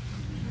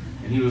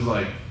 And he was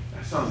like,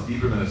 that sounds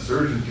deeper than a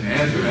surgeon can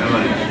answer, man.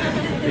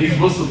 And he's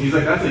Muslim. He's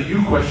like, that's a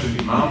you question,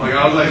 Imam.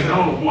 I was like,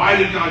 no, why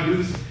did God do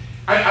this?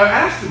 I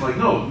asked him,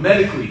 no,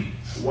 medically,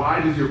 why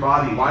is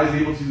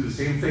it able to do the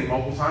same thing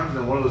multiple times, and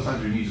then one of those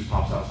times your knee just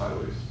pops out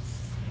sideways?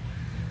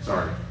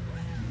 Sorry.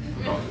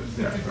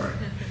 Yeah,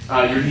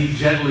 sorry. Your knee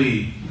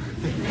gently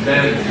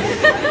bends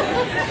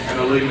and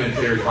a ligament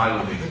tears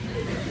violently.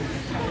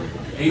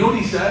 And you know what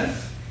he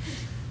says?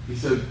 He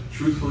said,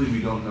 truthfully,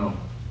 we don't know.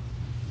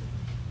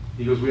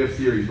 He goes, we have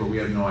theories, but we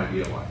have no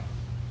idea why.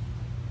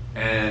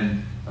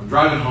 And I'm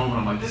driving home and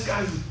I'm like, this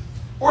guy's an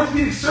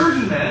orthopedic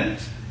surgeon, man.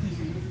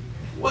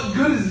 What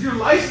good is your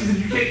license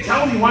if you can't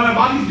tell me why my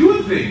body's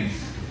doing things?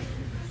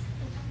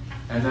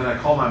 And then I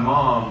call my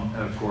mom,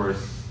 and of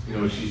course, you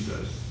know what she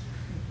says?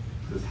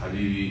 She says,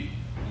 Habibi,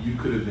 you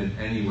could have been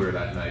anywhere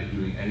that night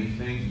doing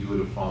anything, you would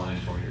have fallen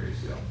and torn your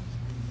ACL.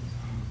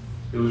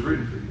 It was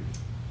written for you.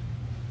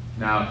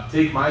 Now,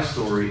 take my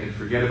story and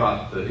forget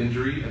about the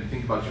injury and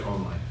think about your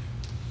own life.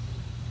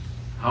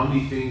 How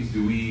many things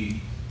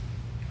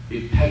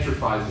it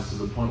petrifies us to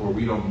the point where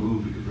we don't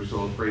move because we're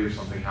so afraid of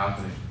something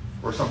happening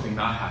or something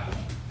not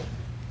happening.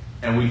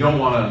 And we don't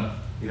want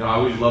to, I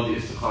always love the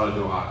istikhara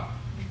dua.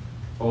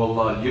 Oh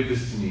Allah, give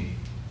this to me.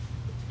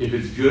 If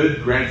it's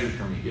good, grant it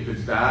for me. If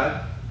it's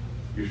bad,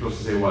 you're supposed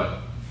to say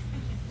what?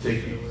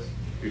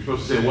 You're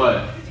supposed to say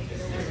what?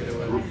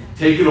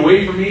 Take it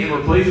away from me and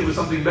replace it with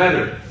something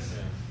better.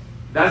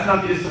 That's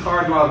not the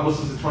istikhara dua of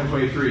Muslims in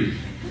 2023.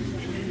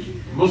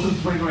 Muslims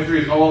in 2023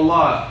 is, oh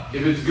Allah,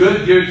 if it's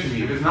good, give it to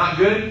me. If it's not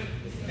good,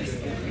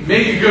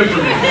 make it good for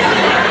me.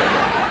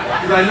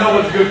 Because I know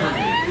what's good for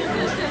me.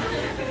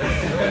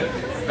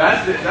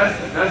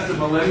 That's the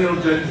millennial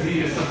Gen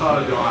Z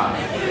istikhara dua.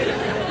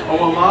 Oh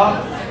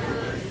Allah,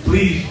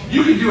 please,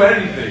 you can do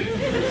anything.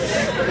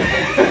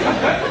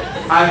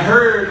 I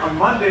heard on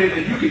Monday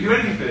that you can do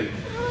anything.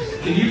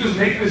 Can you just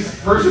make this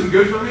person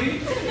good for me?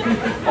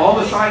 All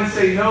the signs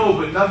say no,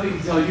 but nothing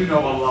tell you no,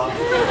 Allah.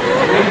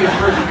 Make this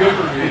person good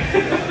for me.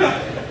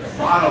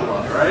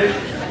 SubhanAllah, right?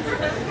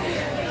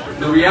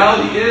 The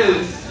reality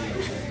is,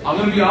 I'm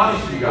going to be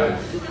honest with you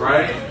guys,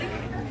 right?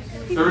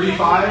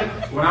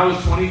 35, when I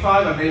was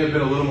 25, I may have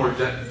been a little more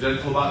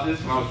gentle about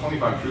this. When I was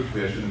 25,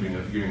 truthfully, I shouldn't have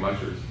been giving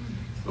lectures.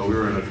 But we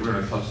were in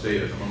a tough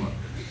state at the moment.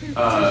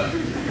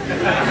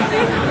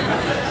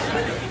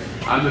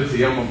 I'm the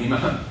tayammum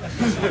imam.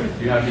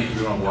 You have me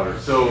to on water.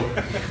 So,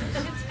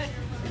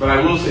 but I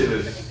will say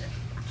this.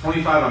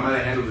 25, I might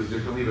have handled this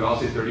differently, but I'll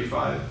say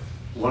 35.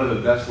 One of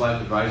the best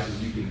life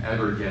advices you can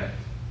ever get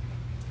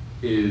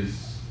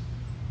is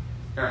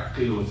tie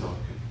your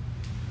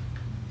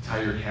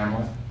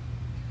camel.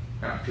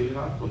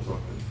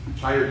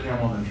 Tie your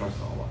camel and then trust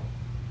in Allah.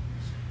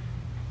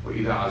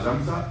 وَإِذَا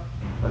عَزَمْتَ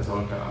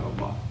فَتَوَكَّلْ عَلَى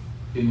اللَّهِ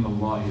إِنَّ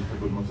اللَّهَ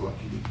يُحِبُّ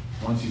الْمُتَوَكِّلِينَ.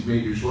 Once you've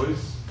made your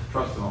choice,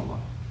 trust in Allah.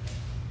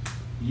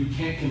 You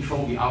can't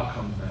control the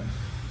outcomes, man.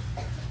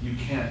 You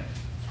can't.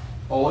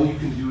 All you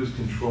can do is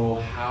control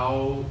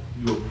how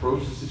you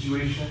approach the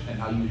situation and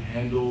how you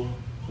handle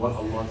what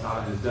Allah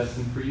Ta'ala has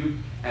destined for you,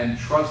 and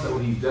trust that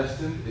what He's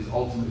destined is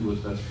ultimately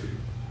what's best for you.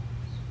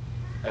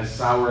 As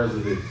sour as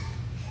it is.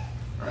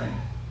 Right?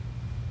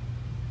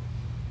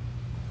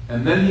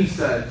 And then He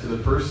said to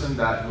the person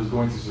that was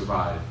going to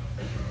survive,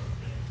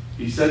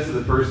 He said to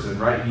the person,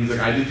 right? He's like,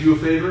 I did you a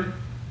favor,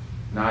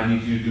 now I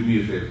need you to do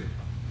me a favor.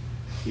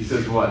 He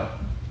says what?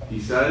 He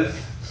says,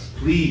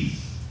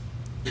 please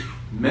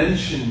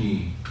mention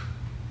me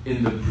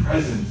in the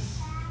presence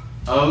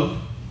of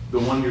the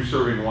one you're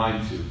serving wine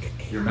to,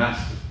 your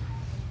master,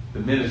 the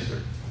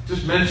minister.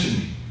 Just mention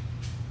me.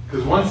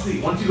 Because once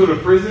you go to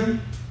prison,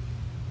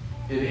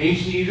 in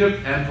ancient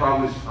Egypt and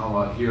probably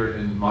here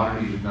in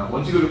modern Egypt now,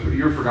 once you go to,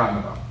 you're forgotten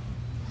about.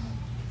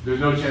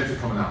 There's no chance of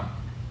coming out.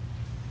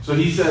 So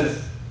he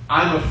says,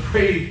 I'm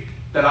afraid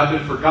that I've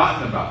been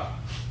forgotten about.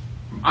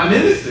 I'm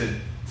innocent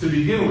to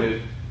begin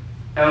with,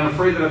 and I'm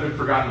afraid that I've been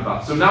forgotten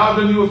about. So now I've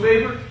done you a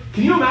favor.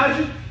 Can you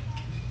imagine?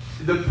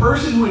 The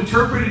person who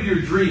interpreted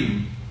your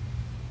dream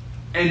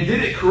and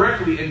did it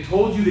correctly and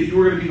told you that you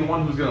were going to be the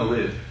one who's going to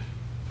live.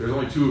 There's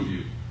only two of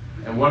you,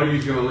 and one of you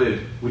is going to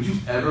live. Would you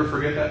ever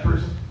forget that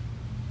person?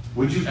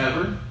 Would you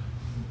ever?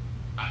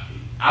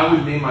 I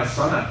would name my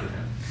son after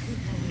him.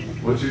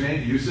 What's your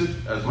name? Yusuf?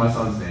 That's my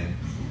son's name.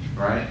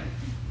 Right?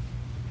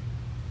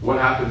 What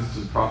happens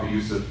to Prophet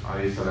Yusuf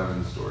alayhi salam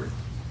in the story?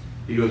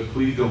 He goes,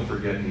 please don't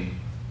forget me.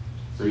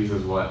 So he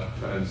says what?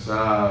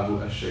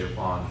 فَأَنْسَاهُ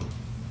الشَّيْطَانُ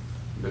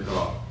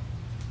ذِكْرًا.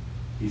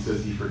 He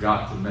says he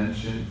forgot to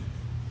mention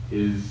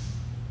his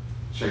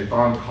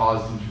shaitan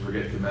caused him to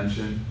forget to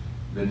mention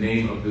the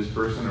name of this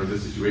person or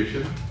this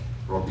situation,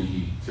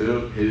 Rabbihi,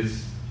 to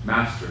his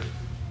master.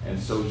 And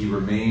so he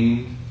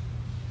remained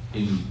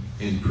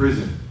in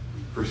prison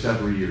for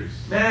several years.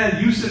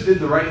 Man, Yusuf did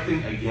the right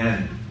thing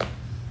again.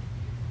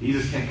 He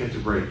just can't catch a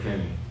break,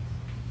 can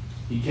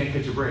he? He can't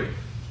catch a break.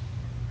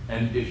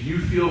 And if you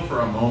feel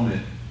for a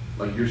moment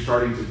like you're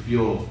starting to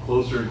feel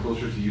closer and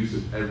closer to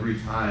Yusuf every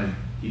time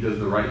he does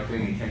the right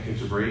thing and can't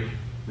catch a break,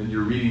 then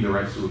you're reading the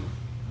right surah.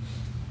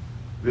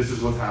 This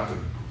is what's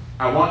happening.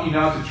 I want you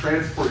now to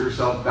transport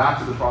yourself back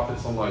to the Prophet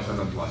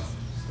ﷺ's life.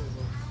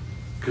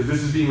 Because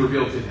this is being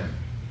revealed to him.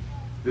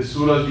 This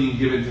surah is being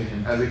given to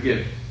him as a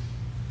gift.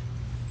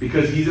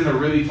 Because he's in a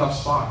really tough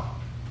spot.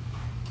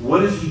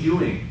 What is he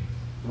doing?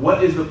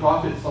 What is the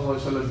Prophet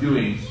ﷺ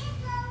doing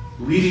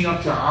leading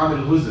up to Am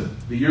al-Huzn,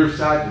 the year of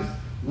sadness?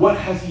 What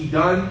has he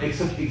done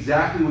except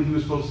exactly what he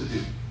was supposed to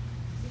do?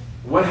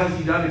 What has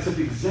he done except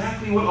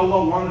exactly what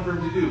Allah wanted for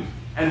him to do?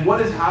 And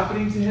what is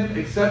happening to him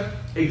except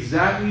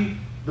exactly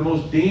the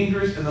most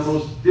dangerous and the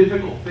most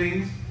difficult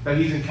things that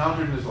he's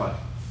encountered in his life?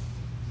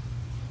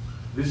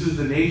 This is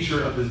the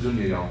nature of this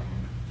dunya, y'all.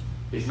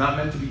 It's not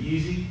meant to be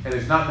easy, and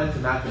it's not meant to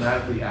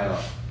mathematically add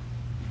up.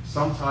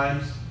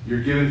 Sometimes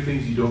you're given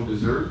things you don't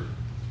deserve,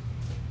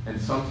 and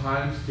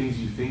sometimes things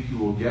you think you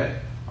will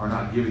get are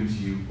not given to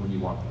you when you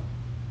want them.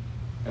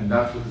 And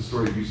that's what the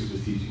story of Yusuf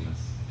is teaching us.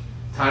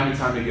 Time and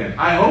time again.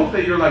 I hope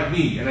that you're like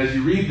me, and as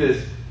you read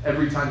this,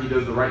 every time he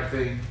does the right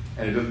thing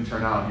and it doesn't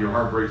turn out, your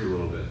heart breaks a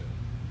little bit.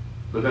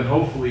 But then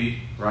hopefully,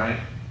 right,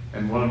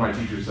 and one of my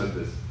teachers said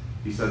this,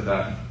 he said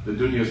that the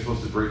dunya is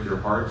supposed to break your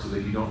heart so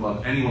that you don't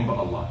love anyone but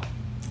Allah.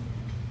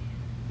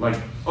 Like,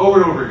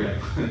 over and over again.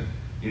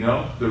 You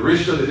know, the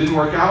rishta that didn't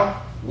work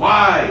out,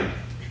 why?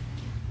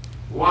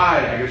 Why?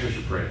 I guess I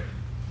should pray.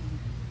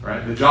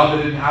 Right? The job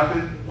that didn't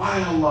happen,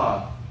 why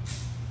Allah?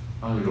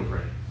 I'm going to go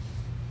pray.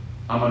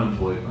 I'm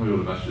unemployed. I'm going to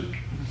go to the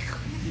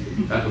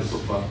masjid. That was so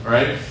fun,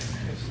 right?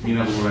 Me and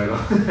Abu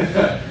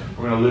Hurairah.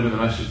 We're going to live in the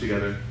masjid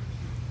together.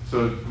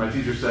 So my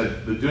teacher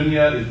said, the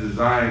dunya is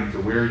designed to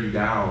wear you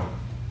down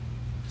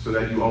so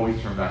that you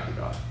always turn back to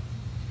God.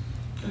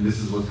 And this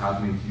is what's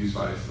happening to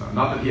Yusuf alayhi salam.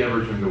 Not that he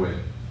ever turned away,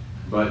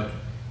 but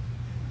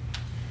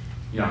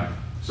yeah.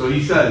 So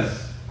he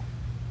says,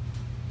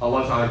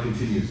 Allah Ta'ala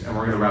continues, and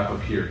we're going to wrap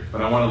up here,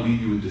 but I want to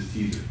leave you with this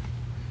teaser.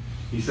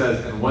 He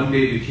says, and one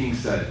day the king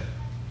said,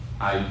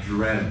 I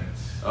dreamt.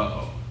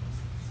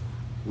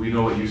 We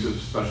know what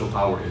Yusuf's special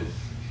power is.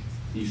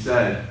 He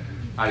said,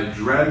 I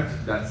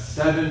dreamt that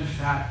 7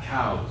 fat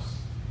cows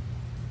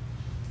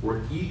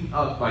were eaten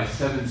up by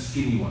 7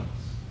 skinny ones,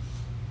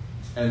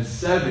 and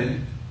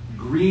 7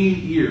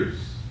 green ears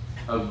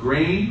of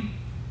grain,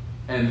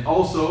 and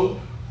also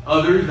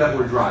others that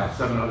were dry,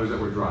 7 others that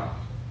were dry.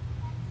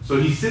 So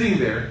he's sitting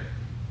there,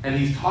 and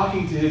he's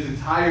talking to his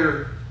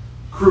entire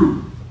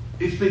crew.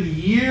 It's been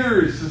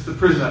years since the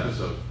prison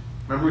episode.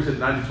 Remember we said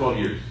 9 to 12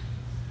 years.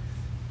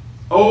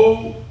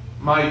 Oh,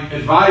 my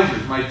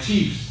advisors, my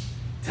chiefs,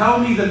 tell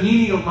me the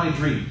meaning of my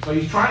dream. So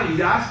he's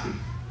asking.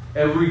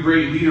 Every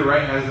great leader,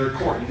 right, has their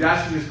court. He's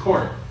asking his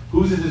court.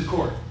 Who's in his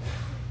court?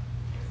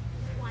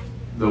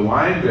 The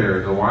wine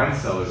bearer, the wine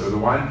seller, or the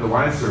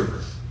wine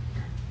server.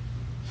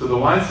 So the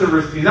wine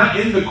server, he's not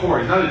in the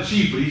court. He's not a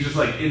chief, but he's just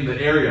like in the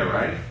area,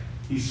 right?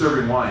 He's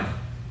serving wine.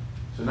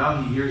 So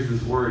now he hears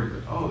this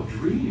word,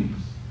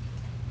 dreams.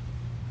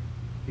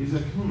 He's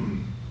like,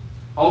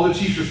 All the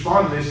chiefs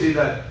respond and they say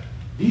that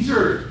these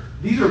are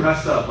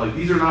messed up. Like,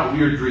 these are not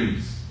weird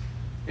dreams.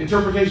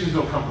 Interpretations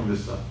don't come from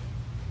this stuff.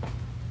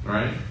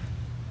 Right?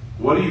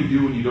 What do you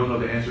do when you don't know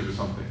the answer to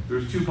something?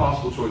 There's 2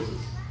 possible choices.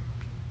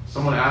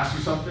 Someone asks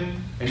you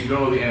something and you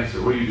don't know the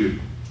answer. What do?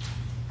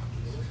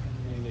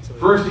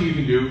 First thing you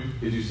can do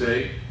is you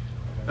say,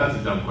 that's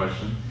a dumb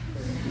question.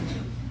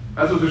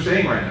 That's what they're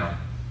saying right now.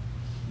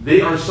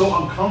 They are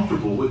so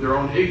uncomfortable with their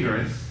own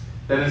ignorance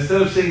that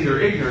instead of saying they're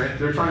ignorant,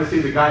 they're trying to say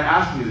the guy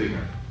asking is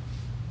ignorant.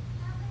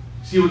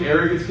 See what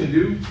arrogance can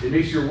do? It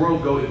makes your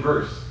world go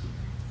inverse.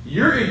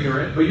 You're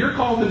ignorant, but you're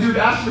calling the dude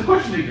asking the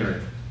question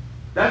ignorant.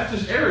 That's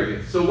just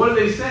arrogance. So what do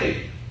they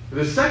say?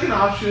 The second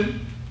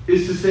option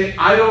is to say,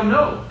 I don't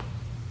know.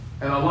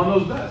 And Allah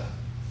knows best.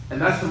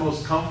 And that's the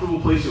most comfortable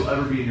place you'll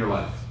ever be in your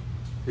life,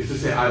 is to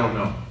say, I don't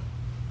know.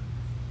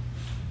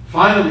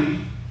 Finally,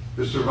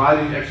 the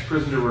surviving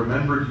ex-prisoner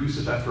remembered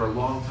Yusuf after a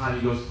long time.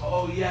 He goes,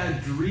 oh yeah,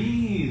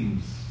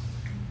 dreams.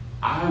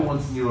 I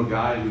once knew a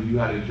guy who knew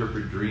how to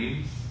interpret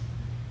dreams.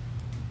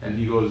 And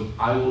he goes,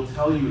 I will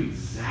tell you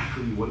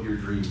exactly what your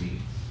dream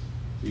means.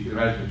 So you can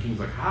imagine the king's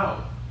like,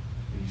 how?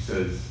 And he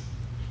says,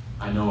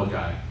 I know a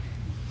guy.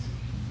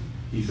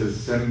 He says,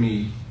 send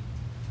me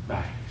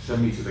back.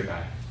 Send me to the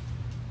guy.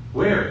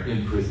 Where?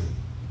 In prison.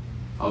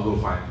 I'll go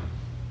find him.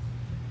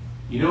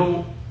 You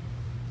know,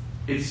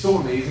 it's so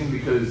amazing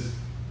because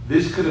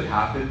this could have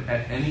happened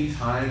at any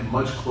time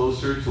much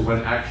closer to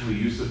when actually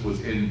Yusuf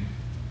was in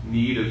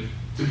need of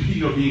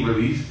being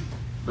released,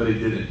 but it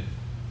didn't.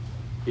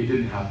 It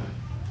didn't happen.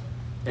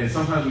 And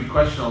sometimes we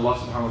question Allah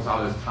subhanahu wa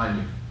ta'ala's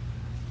timing.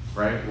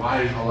 Right?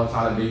 Why is Allah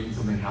ta'ala making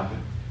something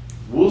happen?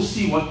 We'll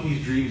see what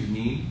these dreams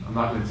mean. I'm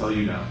not going to tell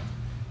you now.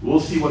 We'll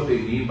see what they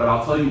mean, but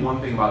I'll tell you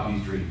one thing about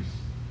these dreams.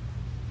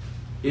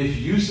 If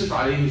Yusuf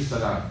alayhi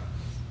salam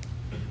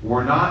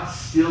were not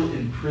still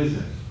in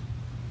prison,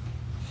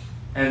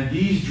 and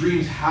these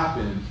dreams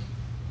happened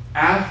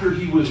after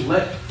he was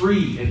let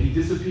free and he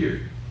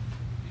disappeared,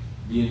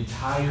 the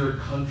entire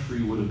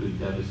country would have been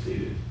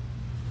devastated.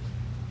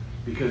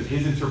 Because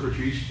his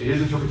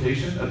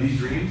interpretation of these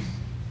dreams,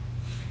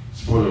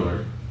 spoiler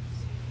alert,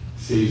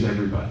 saves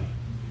everybody.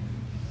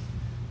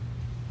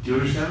 Do you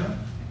understand that?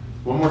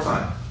 One more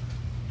time.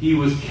 He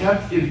was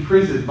kept in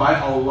prison by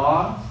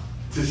Allah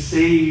to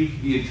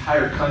save the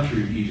entire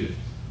country of Egypt.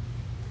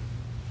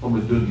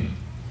 Dunya.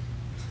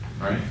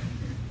 Right?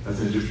 That's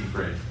an Egyptian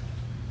phrase.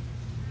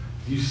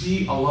 Do you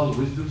see Allah's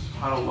wisdom,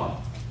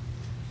 subhanAllah?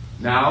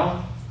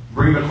 Now,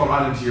 bring the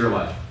Quran into your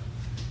life.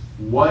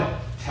 What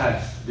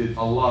test did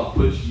Allah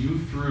put you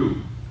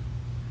through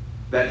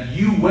that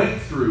you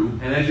went through,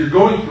 and as you're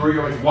going through it,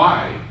 you're like,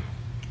 why?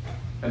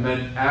 And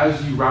then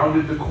as you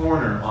rounded the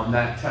corner on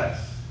that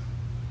test,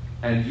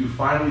 and you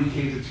finally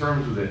came to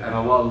terms with it, and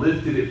Allah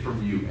lifted it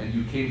from you, and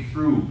you came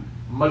through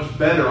much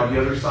better on the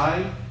other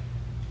side,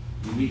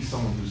 you meet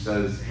someone who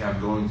says, hey, I'm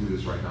going through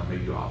this right now,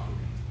 make dua for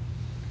me.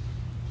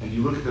 And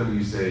you look at them and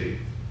you say,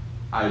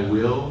 I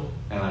will,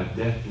 and I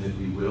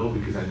definitely will,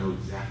 because I know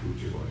exactly what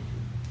you're going through.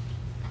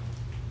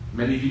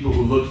 Many people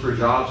who looked for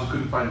jobs, who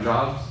couldn't find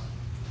jobs,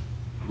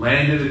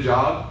 landed a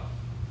job.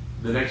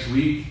 The next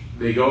week,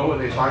 they go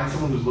and they find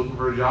someone who's looking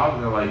for a job,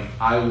 and they're like,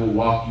 I will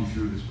walk you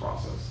through this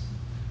process.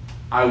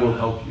 I will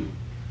help you.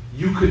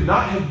 You could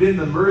not have been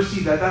the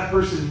mercy that that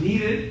person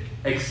needed,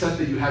 except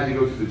that you had to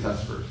go through the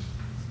test first.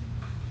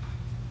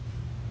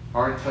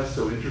 Aren't tests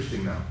so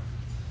interesting now?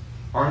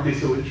 Aren't they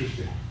so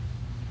interesting?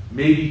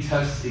 Maybe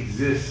tests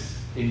exist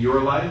in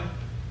your life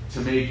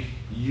to make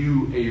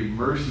you a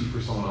mercy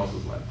for someone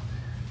else's life.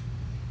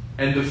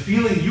 And the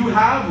feeling you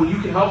have when you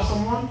can help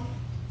someone,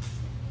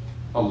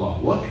 Allah,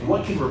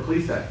 what can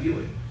replace that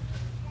feeling?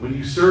 When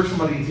you serve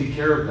somebody and take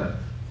care of them,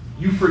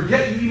 you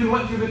forget you even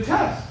went through the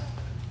test.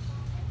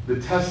 The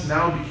test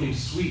now became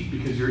sweet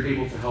because you're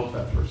able to help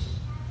that person.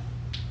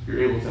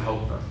 You're able to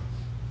help them.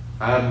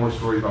 I have more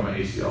stories about my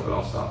ACL, but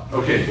I'll stop.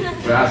 Okay, we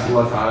ask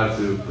Allah Ta'ala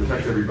to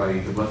protect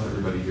everybody, to bless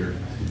everybody here.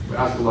 We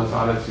ask Allah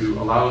Ta'ala to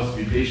allow us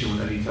to be patient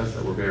with any test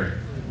that we're bearing.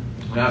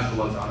 We ask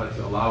Allah Ta'ala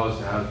to allow us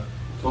to have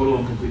total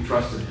and complete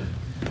trust in Him.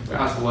 We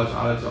ask Allah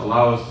Ta'ala to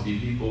allow us to be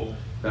people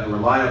that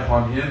rely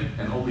upon Him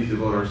and only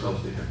devote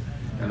ourselves to Him.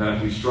 And that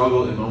if we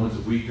struggle in moments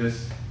of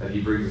weakness, that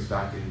He brings us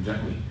back to Him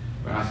gently.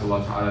 We ask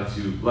Allah Ta'ala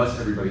to bless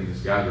everybody in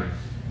this gathering.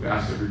 We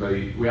ask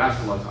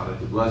Allah Ta'ala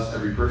to bless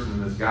every person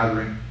in this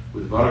gathering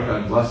with barakah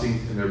and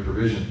blessings in their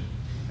provision.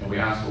 And we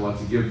ask Allah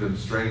to give them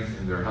strength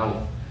in their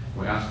health.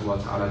 We ask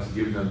Allah Ta'ala to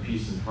give them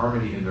peace and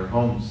harmony in their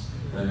homes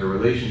and in their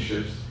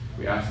relationships.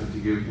 We ask Allah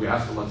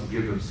to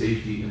give them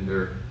safety in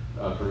their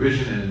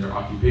provision and in their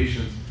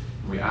occupations.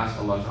 And we ask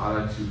Allah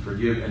Ta'ala to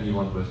forgive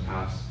anyone who has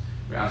passed.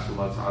 We ask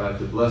Allah Ta'ala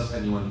to bless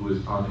anyone who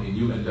is on a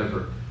new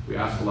endeavor. We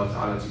ask Allah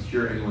Ta'ala to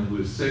cure anyone who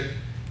is sick.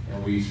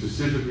 And we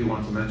specifically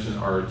want to mention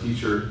our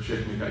teacher,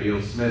 Sheikh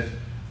Mikael Smith,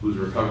 who's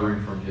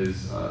recovering from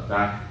his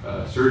back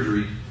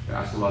surgery. We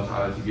ask Allah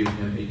Ta'ala to give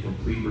him a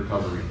complete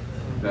recovery,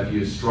 that he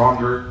is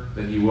stronger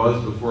than he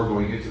was before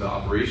going into the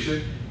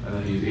operation, and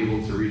that he is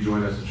able to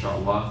rejoin us,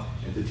 inshallah,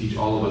 and to teach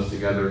all of us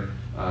together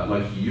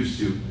like he used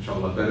to,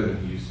 inshallah, better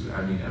than he used to.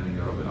 Ameen, ameen,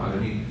 ya Rabbil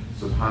Alameen.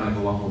 Subhanak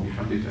Allahumma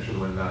bihamdik,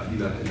 ashhadu an la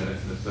ilaha illa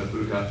anta,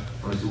 nastaghfiruka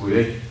wa natubu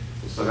ilayk.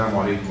 Wassalamu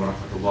alaikum wa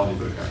rahmatullahi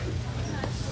wa barakatuh.